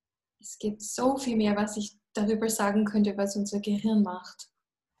does. Es gibt so viel mehr, was ich darüber sagen könnte, was unser Gehirn macht.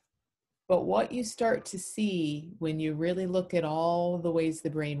 But what you start to see when you really look at all the ways the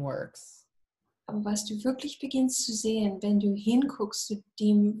brain works Aber was du wirklich beginnst zu sehen, wenn du hinguckst zu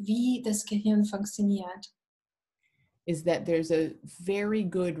dem, wie das Gehirn funktioniert, is that there's a very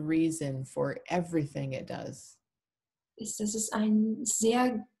good reason for everything it does. ist, dass es einen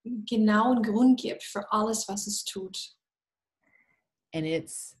sehr genauen Grund gibt für alles, was es tut. And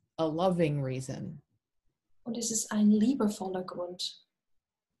it's a loving reason. Und es ist ein liebevoller Grund.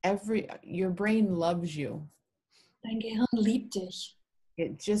 Your brain loves you. Dein Gehirn liebt dich.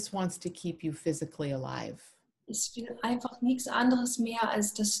 It just wants to keep you physically alive. Es will einfach nichts anderes mehr,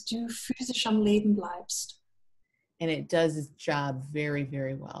 als dass du physisch am Leben bleibst. And it does its job very,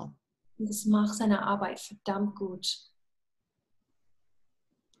 very well. Und es macht seine Arbeit verdammt gut.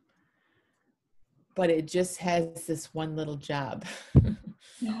 But it just has this one little job.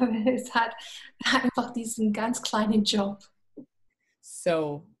 Es hat einfach diesen ganz kleinen Job.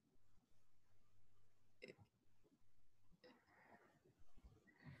 So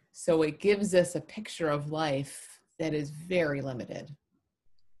it gives us a picture of life that is very limited.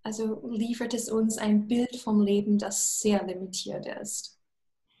 Also liefert es uns ein Bild vom Leben, das sehr limitiert ist.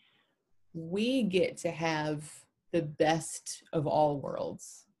 We get to have the best of all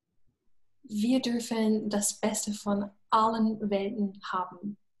worlds. Wir dürfen das Beste von allen Welten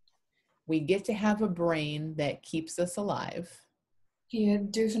haben. We get to have a brain that keeps us alive. Wir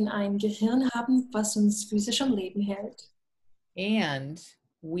dürfen ein Gehirn haben, was uns physisch am Leben hält. And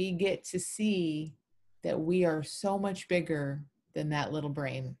we get to see that we are so much bigger than that little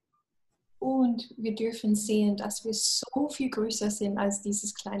brain. Und wir dürfen sehen, dass wir so viel größer sind als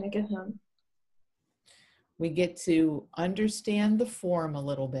dieses kleine Gehirn. We get to understand the form a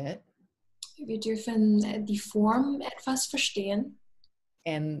little bit. Wir dürfen die Form etwas verstehen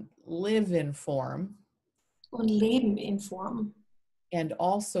And live in form. und leben in Form. And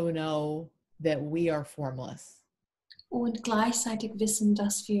also know that we are formless. Und gleichzeitig wissen,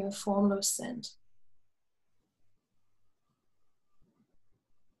 dass wir formlos sind.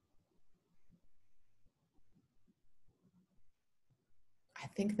 I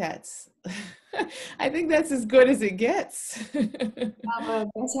think that's as good as it gets. Aber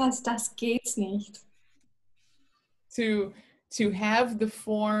besser als das geht's nicht. to have the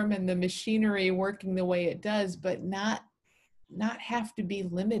form and the machinery working the way it does, but not have to be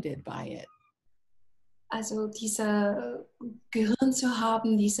limited by it. Also dieser Gehirn zu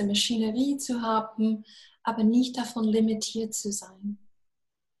haben, diese Maschinerie zu haben, aber nicht davon limitiert zu sein.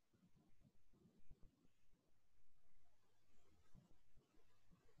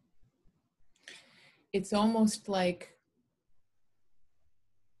 It's almost like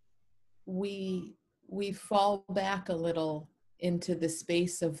we fall back a little into the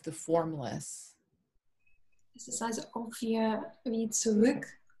space of the formless. Es ist also, ob wir wie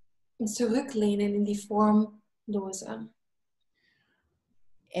zurücklehnen in die Formlose.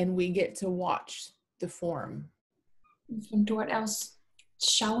 And we get to watch the form. Von dort aus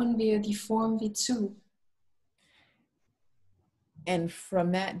schauen wir die Form wie zu. And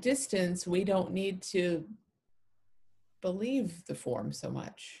from that distance, we don't need to believe the form so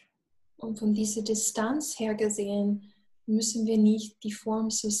much. Und von dieser Distanz her gesehen, müssen wir nicht die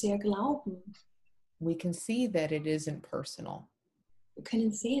Form so sehr glauben. We can see that it isn't personal. Wir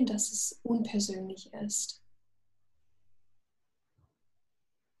können sehen, dass es unpersönlich ist.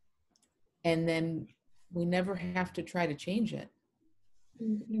 And then we never have to try to change it.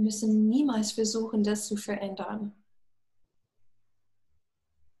 Und wir müssen niemals versuchen, das zu verändern.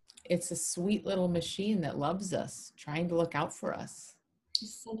 It's a sweet little machine that loves us, trying to look out for us. Es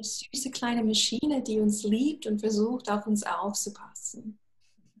ist eine süße kleine Maschine, die uns liebt und versucht, auf uns aufzupassen.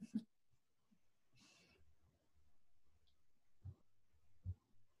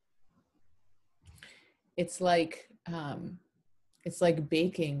 It's like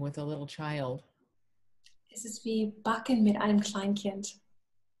baking with a little child. Es ist wie Backen mit einem Kleinkind.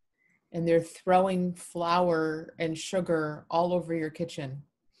 And they're throwing flour and sugar all over your kitchen.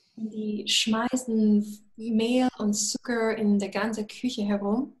 Die schmeißen Mehl und Zucker in der ganzen Küche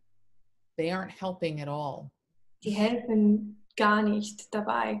herum. They aren't helping at all. Die helfen gar nicht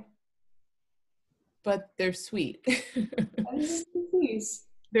dabei. But they're sweet. Das ist süß.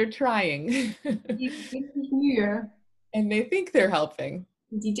 They're trying. Die geben sich Mühe. And they think they're helping.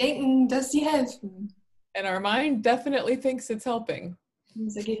 Die denken, dass sie helfen. And our mind definitely thinks it's helping.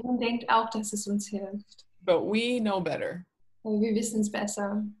 Unser Gehirn denkt auch, dass es uns hilft. But we know better. Aber wir wissen es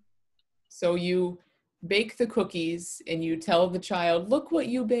besser. So you bake the cookies and you tell the child, look what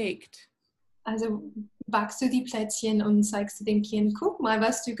you baked. Also backst du die Plätzchen und zeigst du dem Kind, guck mal,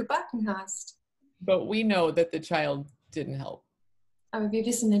 was du gebacken hast. But we know that the child didn't help. Aber wir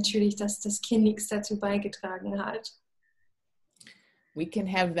wissen natürlich, dass das Kind nichts dazu beigetragen hat. We can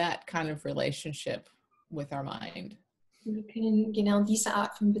have that kind of relationship with our mind. Wir können genau diese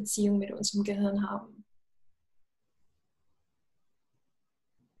Art von Beziehung mit unserem Gehirn haben.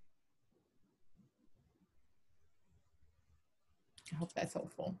 I hope that's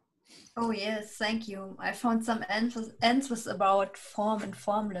helpful. Oh yes, thank you. I found some answers about form and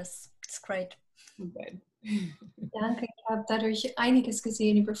formless. It's great. Good. Danke, ich habe dadurch einiges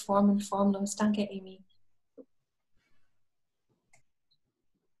gesehen über Form und formlos. Danke, Amy.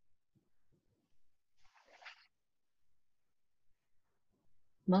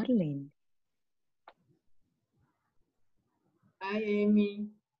 Marlene. Hi Amy.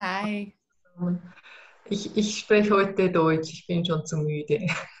 Hi. Ich spreche heute Deutsch, ich bin schon zu müde.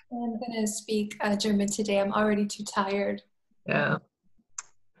 I'm going to speak German today. I'm already too tired. Ja.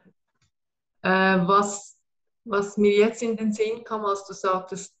 Was mir jetzt in den Sinn kam, als du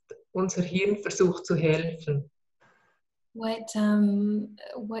sagtest, unser Hirn versucht zu helfen. What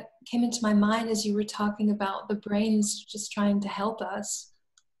came into my mind as you were talking about the brain is just trying to help us.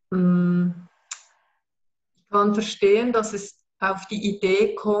 Ich kann verstehen, dass es auf die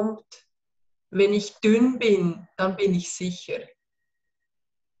Idee kommt, wenn ich dünn bin, dann bin ich sicher.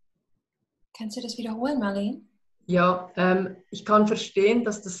 Kannst du das wiederholen, Marlene? Ja, ich kann verstehen,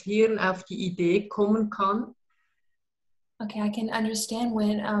 dass das Hirn auf die Idee kommen kann, Okay, I can understand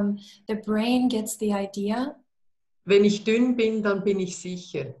when the brain gets the idea. wenn ich dünn bin, dann bin ich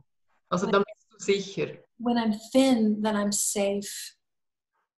sicher. Also dann bist du sicher. When I'm thin, then I'm safe.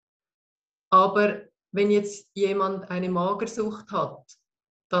 Aber wenn jetzt jemand eine Magersucht hat,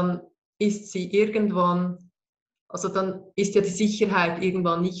 dann ist sie irgendwann, also dann ist ja die Sicherheit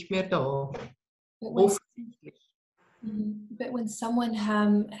irgendwann nicht mehr da. Offensichtlich. But when someone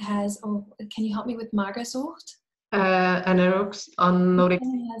has, can you help me with Magersucht? Anorexia.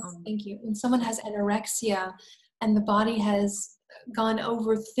 Thank you. When someone has anorexia and the body has gone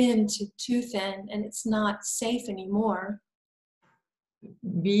over thin to too thin and it's not safe anymore.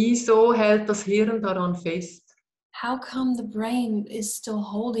 Wieso hält das Hirn daran fest? How come the brain is still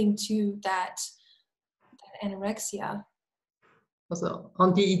holding to that anorexia? Also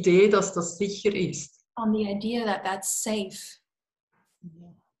an die Idee, dass das sicher ist. On the idea that that's safe.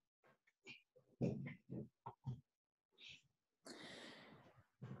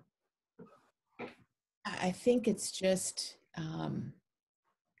 I think it's just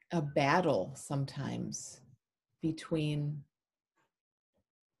a battle sometimes between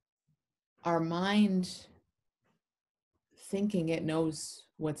our mind thinking it knows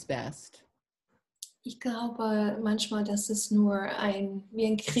what's best. Ich glaube manchmal, dass es nur wie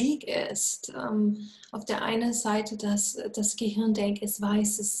ein Krieg ist. Auf der einen Seite, dass das Gehirn denkt, es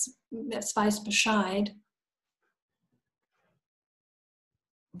weiß Bescheid.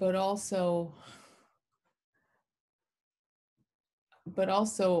 But also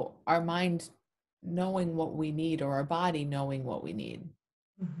our mind knowing what we need, or our body knowing what we need.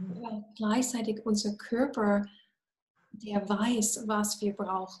 Ja, gleichzeitig unser Körper, der weiß, was wir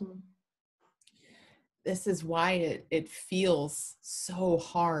brauchen. This is why it feels so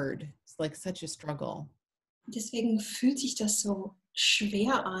hard. It's like such a struggle. Deswegen fühlt sich das so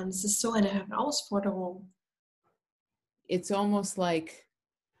schwer an. Es ist so eine Herausforderung. It's almost like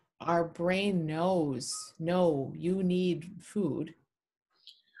our brain knows, no, you need food.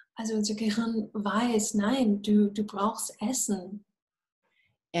 Also unser Gehirn weiß, nein, du brauchst Essen.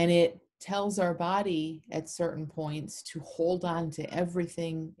 And it tells our body at certain points to hold on to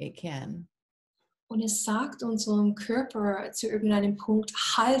everything it can. Und es sagt unserem Körper zu irgendeinem Punkt,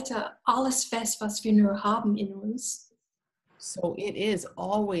 halte alles fest, was wir nur haben in uns. So it is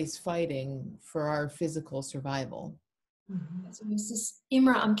always fighting for our physical survival. Also es ist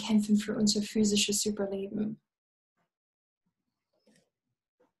immer am Kämpfen für unser physisches Überleben.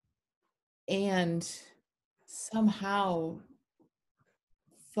 And somehow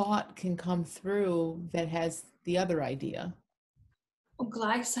thought can come through that has the other idea. Und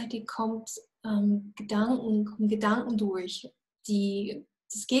gleichzeitig kommen Gedanken durch, die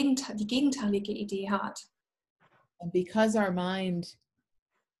die gegenteilige Idee hat. And because our mind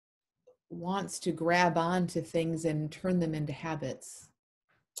wants to grab onto things and turn them into habits,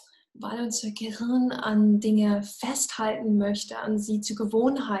 Weil unser Gehirn an Dinge festhalten möchte, an sie zu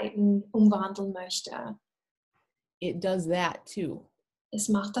Gewohnheiten umwandeln möchte. it does that too. Es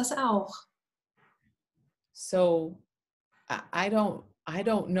macht das auch. So I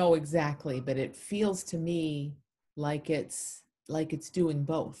don't know exactly, but it feels to me like it's doing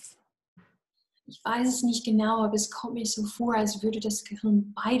both. Ich weiß es nicht genau, aber es kommt mir so vor, als würde das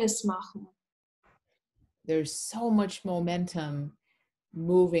Gehirn beides machen. There's so much momentum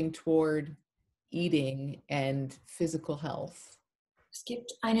moving toward eating and physical health. Es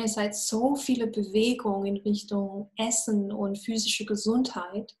gibt einerseits so viele Bewegungen in Richtung Essen und physische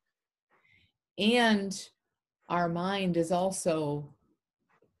Gesundheit. And our mind is also,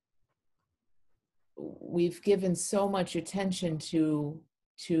 we've given so much attention to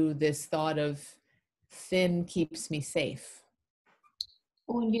this thought of thin keeps me safe.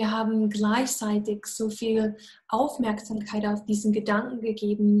 Und wir haben gleichzeitig so viel Aufmerksamkeit auf diesen Gedanken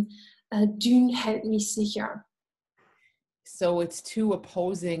gegeben, dünn hält mich sicher. So it's two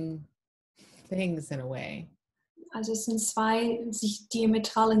opposing things in a way. Also es sind zwei sich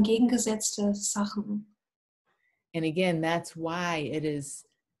diametral entgegengesetzte Sachen. And again, that's why it is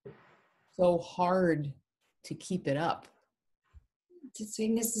so hard to keep it up.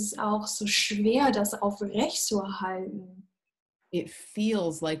 Deswegen ist es auch so schwer, das aufrechtzuerhalten. It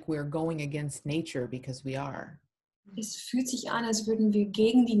feels like we're going against nature because we are. Es fühlt sich an, als würden wir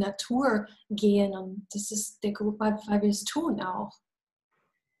gegen die Natur gehen und das ist der Grund, weil wir es tun auch.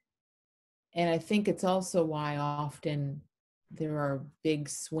 And I think it's also why often there are big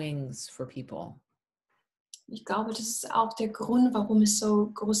swings for people. Ich glaube, das ist auch der Grund, warum es so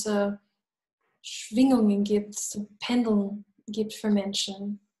große Schwingungen gibt, so Pendeln gibt für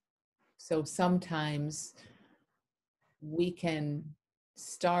Menschen. So sometimes we can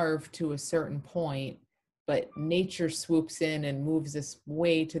starve to a certain point, but nature swoops in and moves us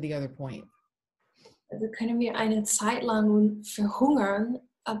way to the other point. Also können wir eine Zeit lang verhungern,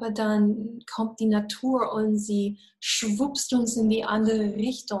 aber dann kommt die Natur und sie schwupst uns in die andere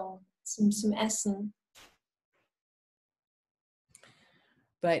Richtung zum Essen.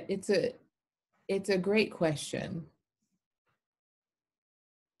 But it's a great question.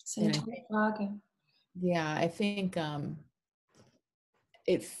 Das ist eine tolle Frage. Yeah, I think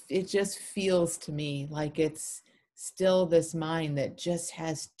it just feels to me like it's still this mind that just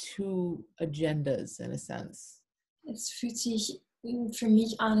has two agendas in a sense. Es fühlt sich für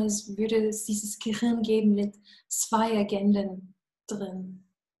mich an, als würde es dieses Gehirn geben mit zwei Agenden drin.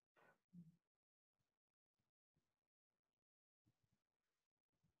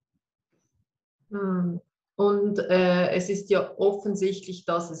 Und es ist ja offensichtlich,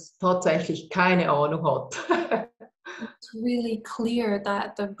 dass es tatsächlich keine Ahnung hat. It's really clear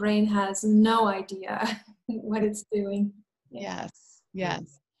that the brain has no idea what it's doing. Yes,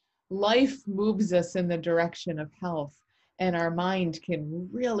 yes. Life moves us in the direction of health, and our mind can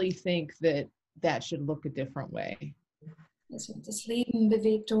really think that that should look a different way. Also das Leben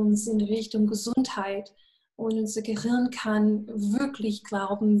bewegt uns in Richtung Gesundheit und unser Gehirn kann wirklich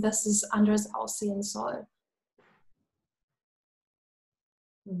glauben, dass es anders aussehen soll.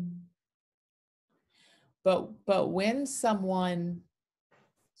 But when someone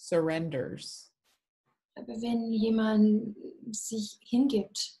surrenders, Aber wenn jemand sich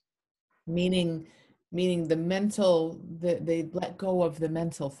hingibt, meaning the mental, they let go of the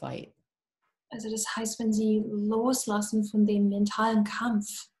mental fight. also das heißt, wenn sie loslassen von dem mentalen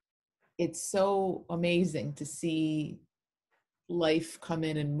Kampf, it's so amazing to see life come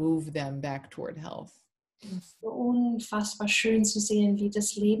in and move them back toward health. es ist so unfassbar schön zu sehen, wie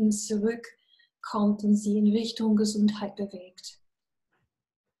das Leben zurückkommt und sie in Richtung Gesundheit bewegt.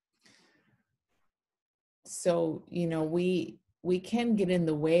 So, we can get in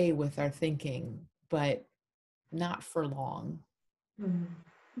the way with our thinking, but not for long.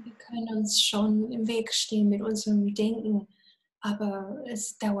 Wir können uns schon im Weg stehen mit unserem Denken, aber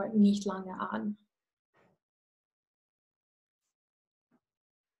es dauert nicht lange an.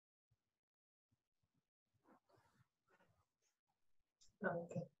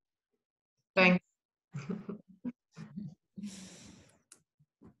 Okay. Thanks.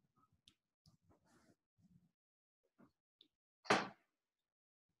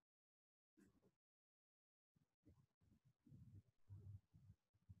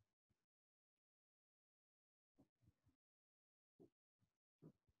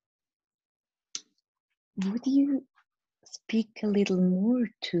 Would you speak a little more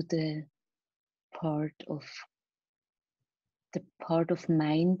to the part of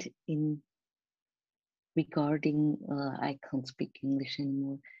mind in regarding, I can't speak English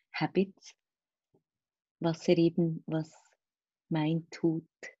anymore, habits? Was Mind tut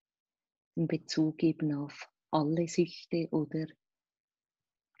in Bezug eben auf alle Süchte oder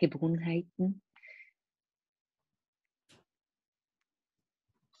Gewohnheiten?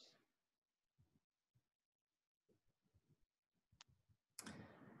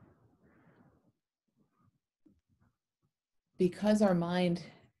 Because our mind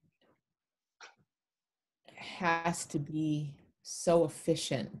has to be so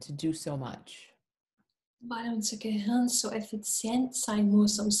efficient to do so much. Weil unser Gehirn so effizient sein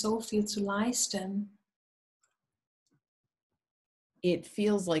muss, so viel zu leisten. It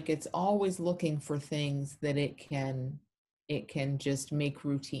feels like it's always looking for things that it can just make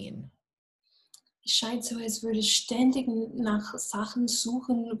routine. Es scheint so, als würde es ständig nach Sachen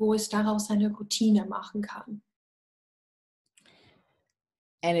suchen, wo es daraus eine Routine machen kann.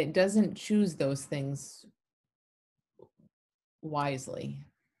 And it doesn't choose those things wisely.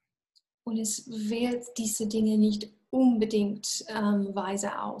 Und es wählt diese Dinge nicht unbedingt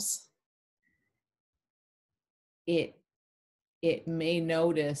weise aus. It may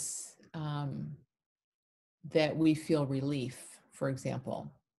notice that we feel relief, for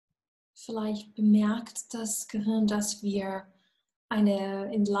example. Vielleicht bemerkt das Gehirn, dass wir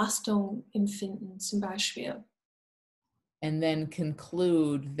eine Entlastung empfinden, zum Beispiel. And then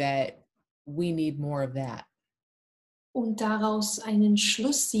conclude that we need more of that. Und daraus einen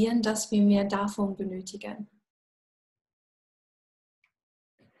Schluss ziehen, dass wir mehr davon benötigen.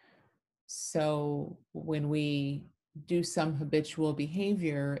 So when we do some habitual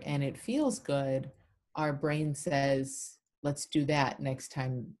behavior and it feels good, our brain says, let's do that next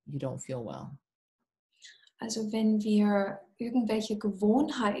time you don't feel well. Also wenn wir irgendwelche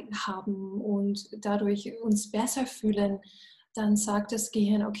Gewohnheiten haben und dadurch uns besser fühlen, dann sagt das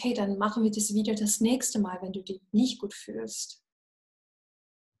Gehirn, okay, dann machen wir das wieder das nächste Mal, wenn du dich nicht gut fühlst.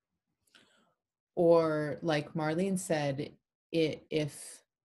 Or like Marlene said, if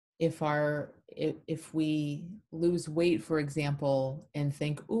we lose weight, for example, and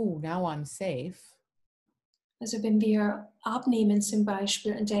think, ooh, now I'm safe. Also wenn wir abnehmen zum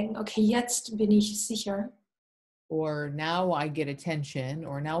Beispiel und denken, okay, jetzt bin ich sicher. Or now I get attention,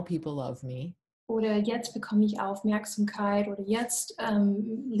 or now people love me. Oder jetzt bekomme ich Aufmerksamkeit, oder jetzt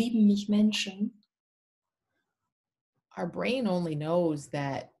lieben mich Menschen. Our brain only knows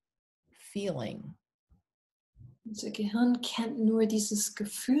that feeling. Unser Gehirn kennt nur dieses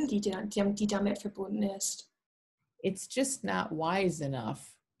Gefühl, die damit verbunden ist. It's just not wise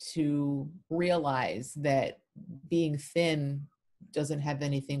enough to realize that being thin doesn't have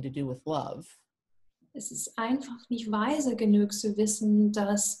anything to do with love. Es ist einfach nicht weise genug zu wissen,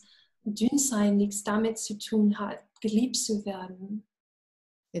 dass Dünnsein nichts damit zu tun hat, geliebt zu werden.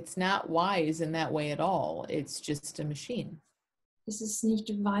 It's not wise in that way at all. It's just a machine. Es ist nicht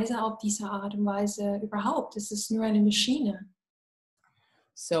weise auf diese Art und Weise überhaupt. Es ist nur eine Maschine.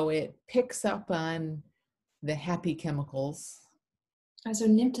 So it picks up on the happy chemicals. Also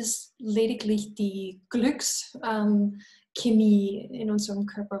nimmt es lediglich die Glückschemie in unserem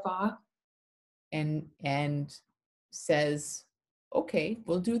Körper wahr. And says, okay,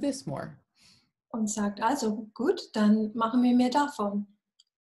 we'll do this more. Und sagt, also gut, dann machen wir mehr davon.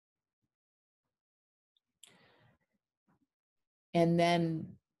 And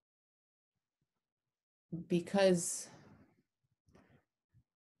then because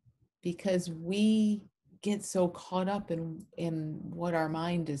we get so caught up in what our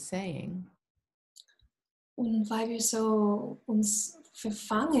mind is saying. Und weil wir so uns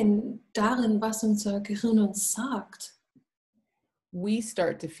verfangen darin, was unser Gehirn uns sagt, we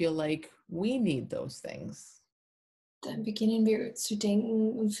start to feel like we need those things. dann beginnen wir zu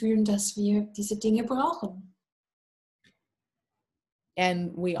denken und fühlen, dass wir diese Dinge brauchen.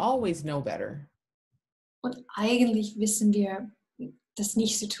 And we always know better. Und eigentlich wissen wir, das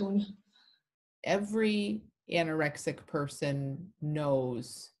nicht zu tun. Every anorexic person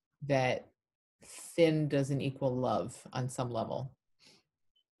knows that thin doesn't equal love on some level.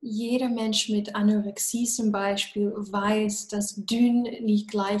 Jeder Mensch mit Anorexie zum Beispiel weiß, dass dünn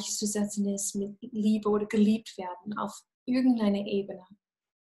nicht gleichzusetzen ist mit Liebe oder geliebt werden auf irgendeiner Ebene.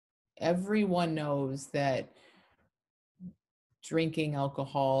 Everyone knows that drinking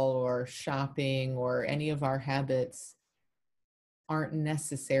alcohol or shopping or any of our habits aren't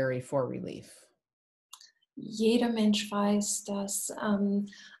necessary for relief. Jeder Mensch weiß, dass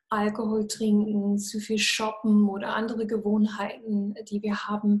Alkohol trinken, zu viel shoppen oder andere Gewohnheiten, die wir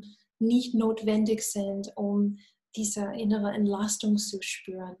haben, nicht notwendig sind, um diese innere Entlastung zu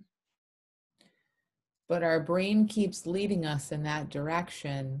spüren. But our brain keeps leading us in that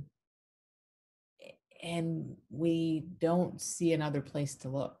direction, and we don't see another place to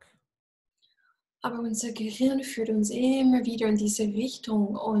look. Aber unser Gehirn führt uns immer wieder in diese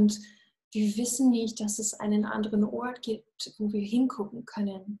Richtung und wir wissen nicht, dass es einen anderen Ort gibt, wo wir hingucken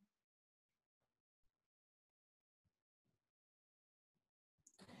können.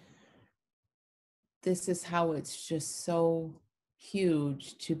 This is how it's just so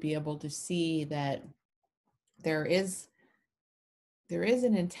huge to be able to see that there is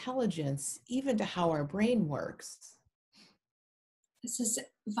an intelligence even to how our brain works. Es ist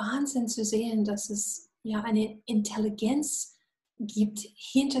Wahnsinn zu sehen, dass es ja eine Intelligenz gibt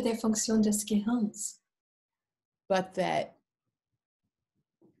hinter der Funktion des Gehirns. But that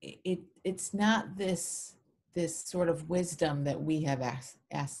it's not this sort of wisdom that we have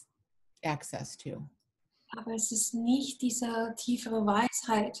access to. Aber es ist nicht diese tiefere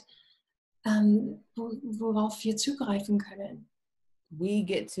Weisheit, worauf wir zugreifen können. We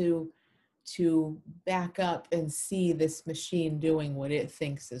get to back up and see this machine doing what it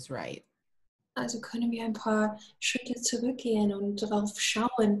thinks is right. Also können wir ein paar Schritte zurückgehen und darauf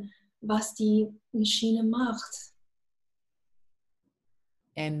schauen, was die Maschine macht.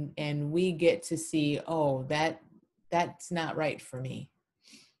 And we get to see, oh, that's not right for me.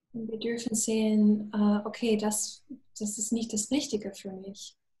 Und wir dürfen sehen, okay, das ist nicht das Richtige für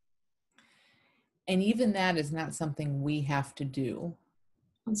mich. And even that is not something we have to do.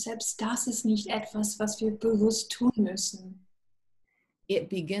 Und selbst das ist nicht etwas, was wir bewusst tun müssen. It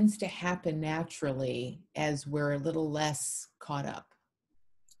begins to happen naturally as we're a little less caught up.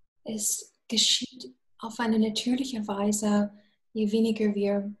 Es geschieht auf eine natürliche Weise, je weniger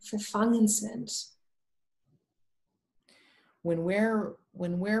wir verfangen sind. When we're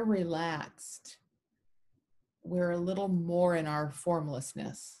relaxed, we're a little more in our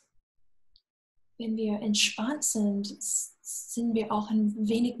formlessness. Wenn wir entspannt sind, sind wir auch ein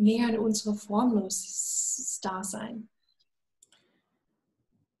wenig mehr in unserem formloses Dasein.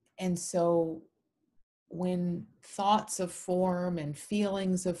 And so when thoughts of form and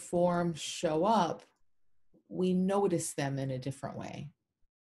feelings of form show up, we notice them in a different way.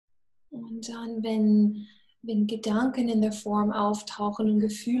 Und dann, wenn Gedanken in der Form auftauchen und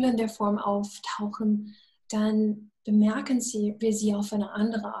Gefühle in der Form auftauchen, dann bemerken wir sie auf eine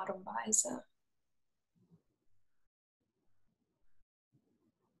andere Art und Weise.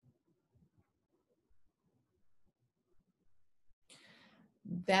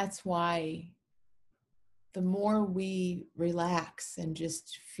 That's why the more we relax and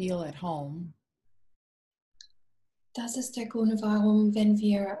just feel at home, Das ist der Grund, warum, wenn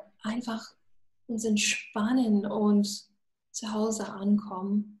wir einfach uns entspannen und zu Hause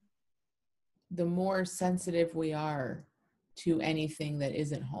ankommen, the more sensitive we are to anything that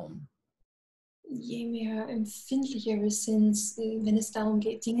isn't home. je mehr empfindlicher wir sind, wenn es darum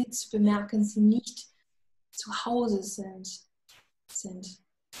geht, Dinge zu bemerken, die nicht zu Hause sind.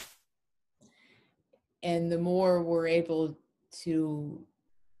 And the more we're able to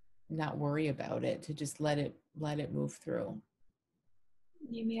not worry about it, to just let it move through.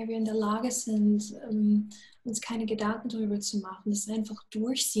 Je mehr wir in der Lage sind, uns keine Gedanken darüber zu machen, es einfach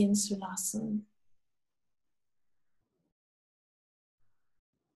durchziehen zu lassen.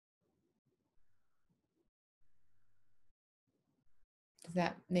 Does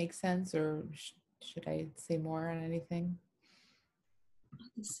that make sense, or should I say more on anything?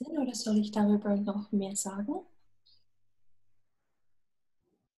 Macht das Sinn oder soll ich darüber noch mehr sagen?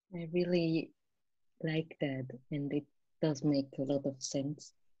 I really like that, and it does make a lot of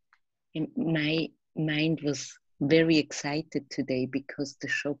sense. And my mind was very excited today because the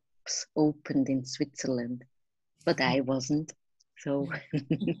shops opened in Switzerland, but I wasn't. So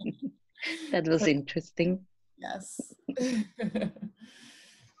that was interesting. Yes.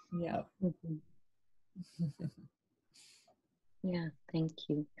 Yeah. Yeah, thank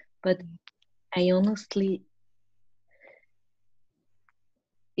you. But I honestly,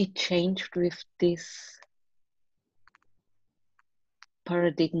 it changed with this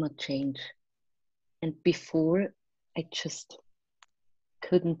paradigm change. And before, I just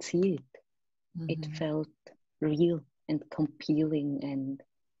couldn't see it. Mm-hmm. It felt real and compelling, and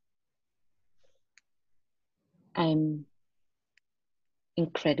I'm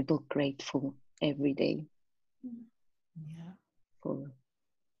incredibly grateful every day for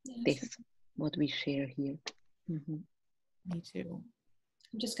this, what we share here. Mm-hmm. Me too.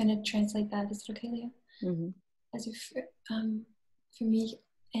 I'm just going to translate that. Is it okay, Leah? Mm-hmm. Also für mich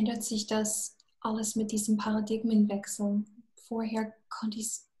ändert sich das alles mit diesem Paradigmenwechsel. Vorher konnte ich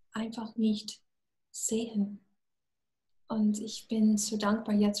es einfach nicht sehen. Und ich bin so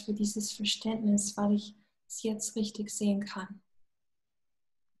dankbar jetzt für dieses Verständnis, weil ich es jetzt richtig sehen kann.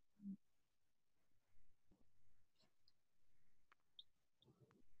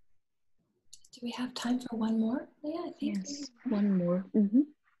 Do we have time for one more? Yeah, I think. Yes, one more. Mm-hmm.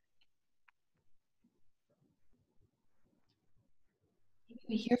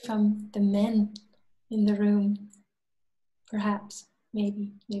 We hear from the men in the room. Perhaps,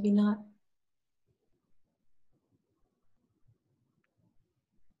 maybe not.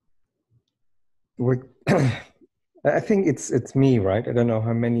 I think it's me, right? I don't know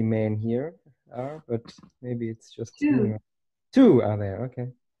how many men here are, but maybe it's just Two. Two are there, okay.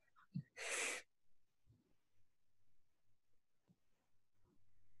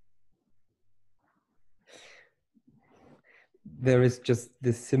 There is just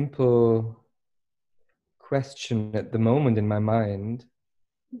this simple question at the moment in my mind.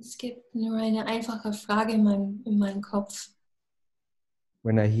 Es gibt nur eine einfache Frage in meinem Kopf.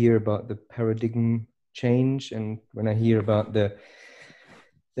 When I hear about the paradigm change and when I hear about that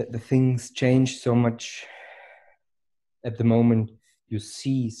the things change so much at the moment, you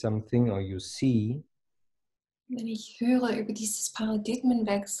see something or you see. Wenn ich höre über dieses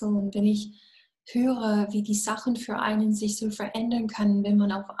Paradigmenwechsel und wenn ich höre, wie die Sachen für einen sich so verändern können, wenn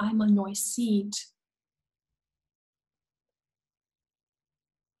man auf einmal neu sieht.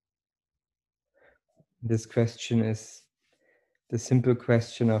 This question is the simple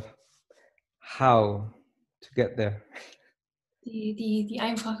question of how to get there. Die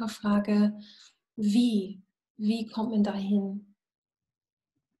einfache Frage, wie kommt man dahin?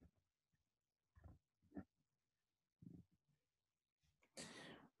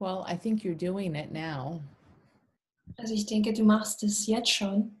 Well, I think you're doing it now. Also ich denke, du machst es jetzt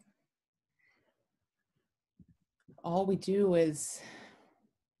schon. All we do is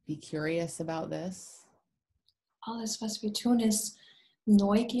be curious about this. Alles, was wir tun, ist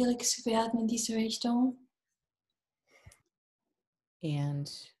neugierig zu werden in diese Richtung. And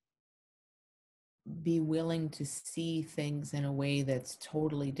be willing to see things in a way that's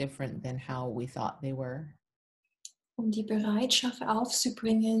totally different than how we thought they were. Die Bereitschaft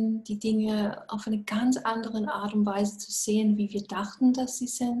aufzubringen, die Dinge auf eine ganz andere Art und Weise zu sehen, wie wir dachten, dass sie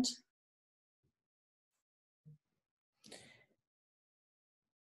sind.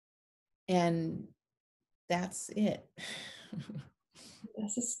 And that's it.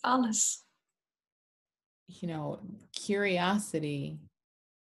 Das ist alles. You know, curiosity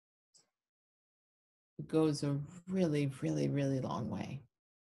goes a really, really, really long way.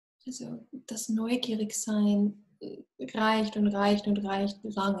 Also das Neugierigsein reicht und reicht und reicht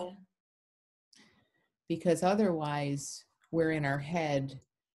lange. Because otherwise, we're in our head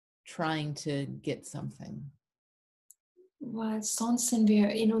trying to get something. Weil sonst sind wir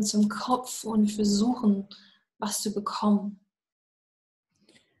in unserem Kopf und versuchen, was zu bekommen.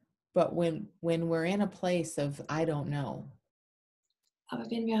 But when we're in a place of I don't know, Aber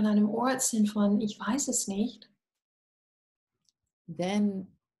wenn wir an einem Ort sind von ich weiß es nicht, then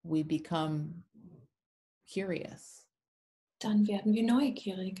we become curious. dann werden wir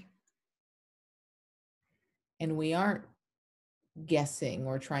neugierig. And we aren't guessing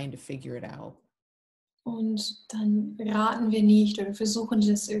or trying to figure it out. Und dann raten wir nicht oder versuchen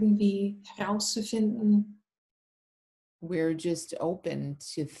das irgendwie herauszufinden. We're just open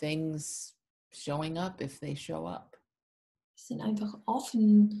to things showing up if they show up. Wir sind einfach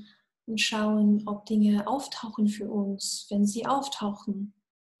offen und schauen, ob Dinge auftauchen für uns, wenn sie auftauchen.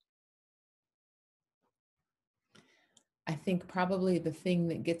 I think probably the thing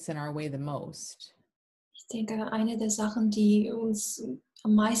that gets in our way the most Ich denke, eine der Sachen, die uns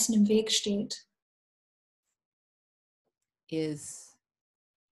am meisten im Weg steht, is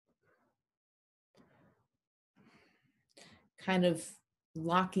kind of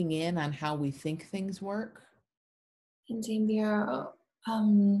locking in on how we think things work. indem wir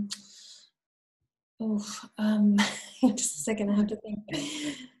just a second, I have to think.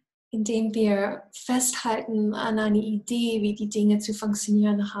 Indem wir festhalten an eine Idee, wie die Dinge zu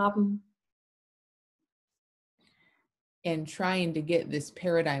funktionieren haben. And trying to get this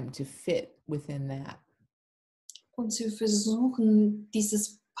paradigm to fit within that. Und zu versuchen,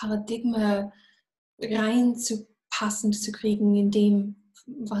 dieses Paradigma reinzupassen zu kriegen in dem,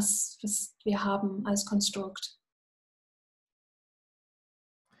 was wir haben als Konstrukt.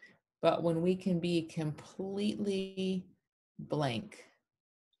 But when we can be completely blank,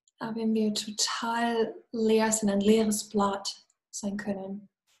 Aber wenn wir total leer sind, ein leeres Blatt sein können.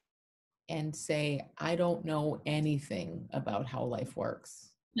 and say, I don't know anything about how life works.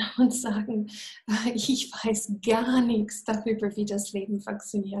 Und sagen, ich weiß gar nichts darüber, wie das Leben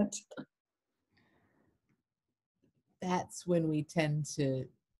funktioniert. That's when we tend to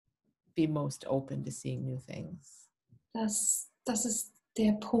be most open to seeing new things. Das ist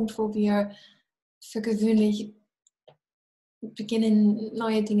der Punkt, wo wir für gewöhnlich beginnen,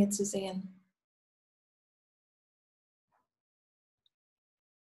 neue Dinge zu sehen.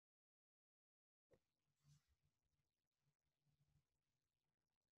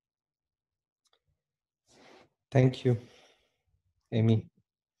 Thank you, Amy.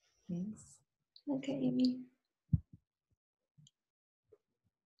 Thanks. Okay, Amy.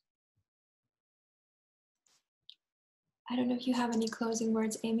 I don't know if you have any closing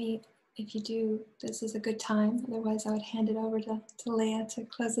words, Amy. If you do, this is a good time. Otherwise, I would hand it over to Leah to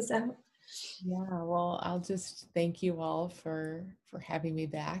close us out. Yeah, well, I'll just thank you all for having me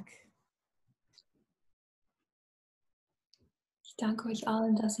back. Ich danke euch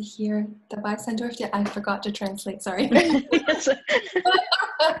allen, dass ich hier dabei sein durfte. I forgot to translate, sorry. Yes.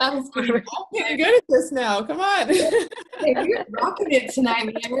 I'm getting good at this now. Come on. Hey, you're rocking it tonight,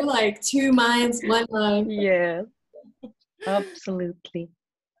 man. We're like 2 minds, 1 line. Yeah, absolutely.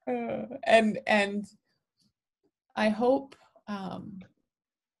 And I hope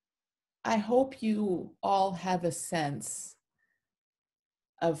you all have a sense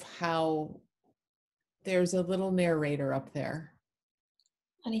of how there's a little narrator up there.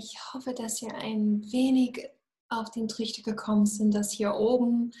 Und ich hoffe, dass ihr ein wenig auf den Trichter gekommen sind, dass hier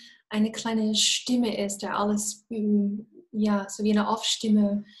oben eine kleine Stimme ist, der alles, ja, so wie eine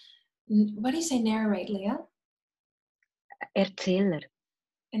Off-Stimme. What do you say, narrate, Lea? Erzähler.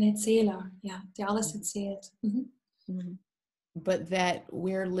 Ein Erzähler, ja, der alles erzählt. Mhm. But that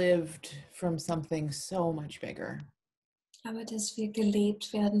we're lived from something so much bigger. Aber dass wir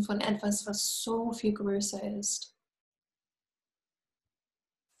gelebt werden von etwas, was so viel größer ist.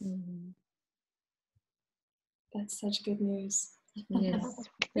 Mhm. That's such good news. Yes,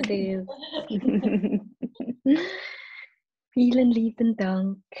 it is. Vielen lieben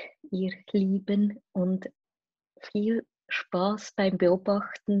Dank, ihr Lieben, und viel Spaß beim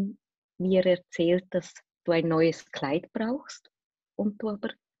Beobachten, wie er erzählt, dass du ein neues Kleid brauchst und du aber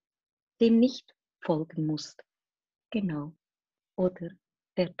dem nicht folgen musst. Genau. Oder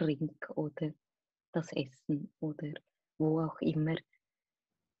der Drink oder das Essen oder wo auch immer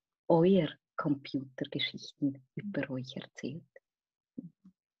euer Computergeschichten über euch erzählt.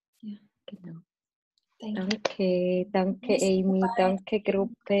 Ja. Genau. Danke. Danke Amy, danke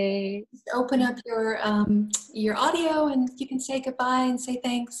Gruppe. Just open up your audio and you can say goodbye and say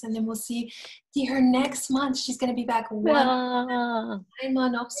thanks, and then we'll see her next month. She's going to be back einmal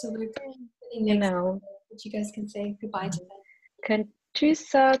noch zurück. Genau. That you guys can say goodbye to them. Könnt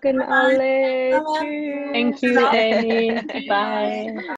Tschüss sagen alle. Tschüss. Thank you, Amy. Bye.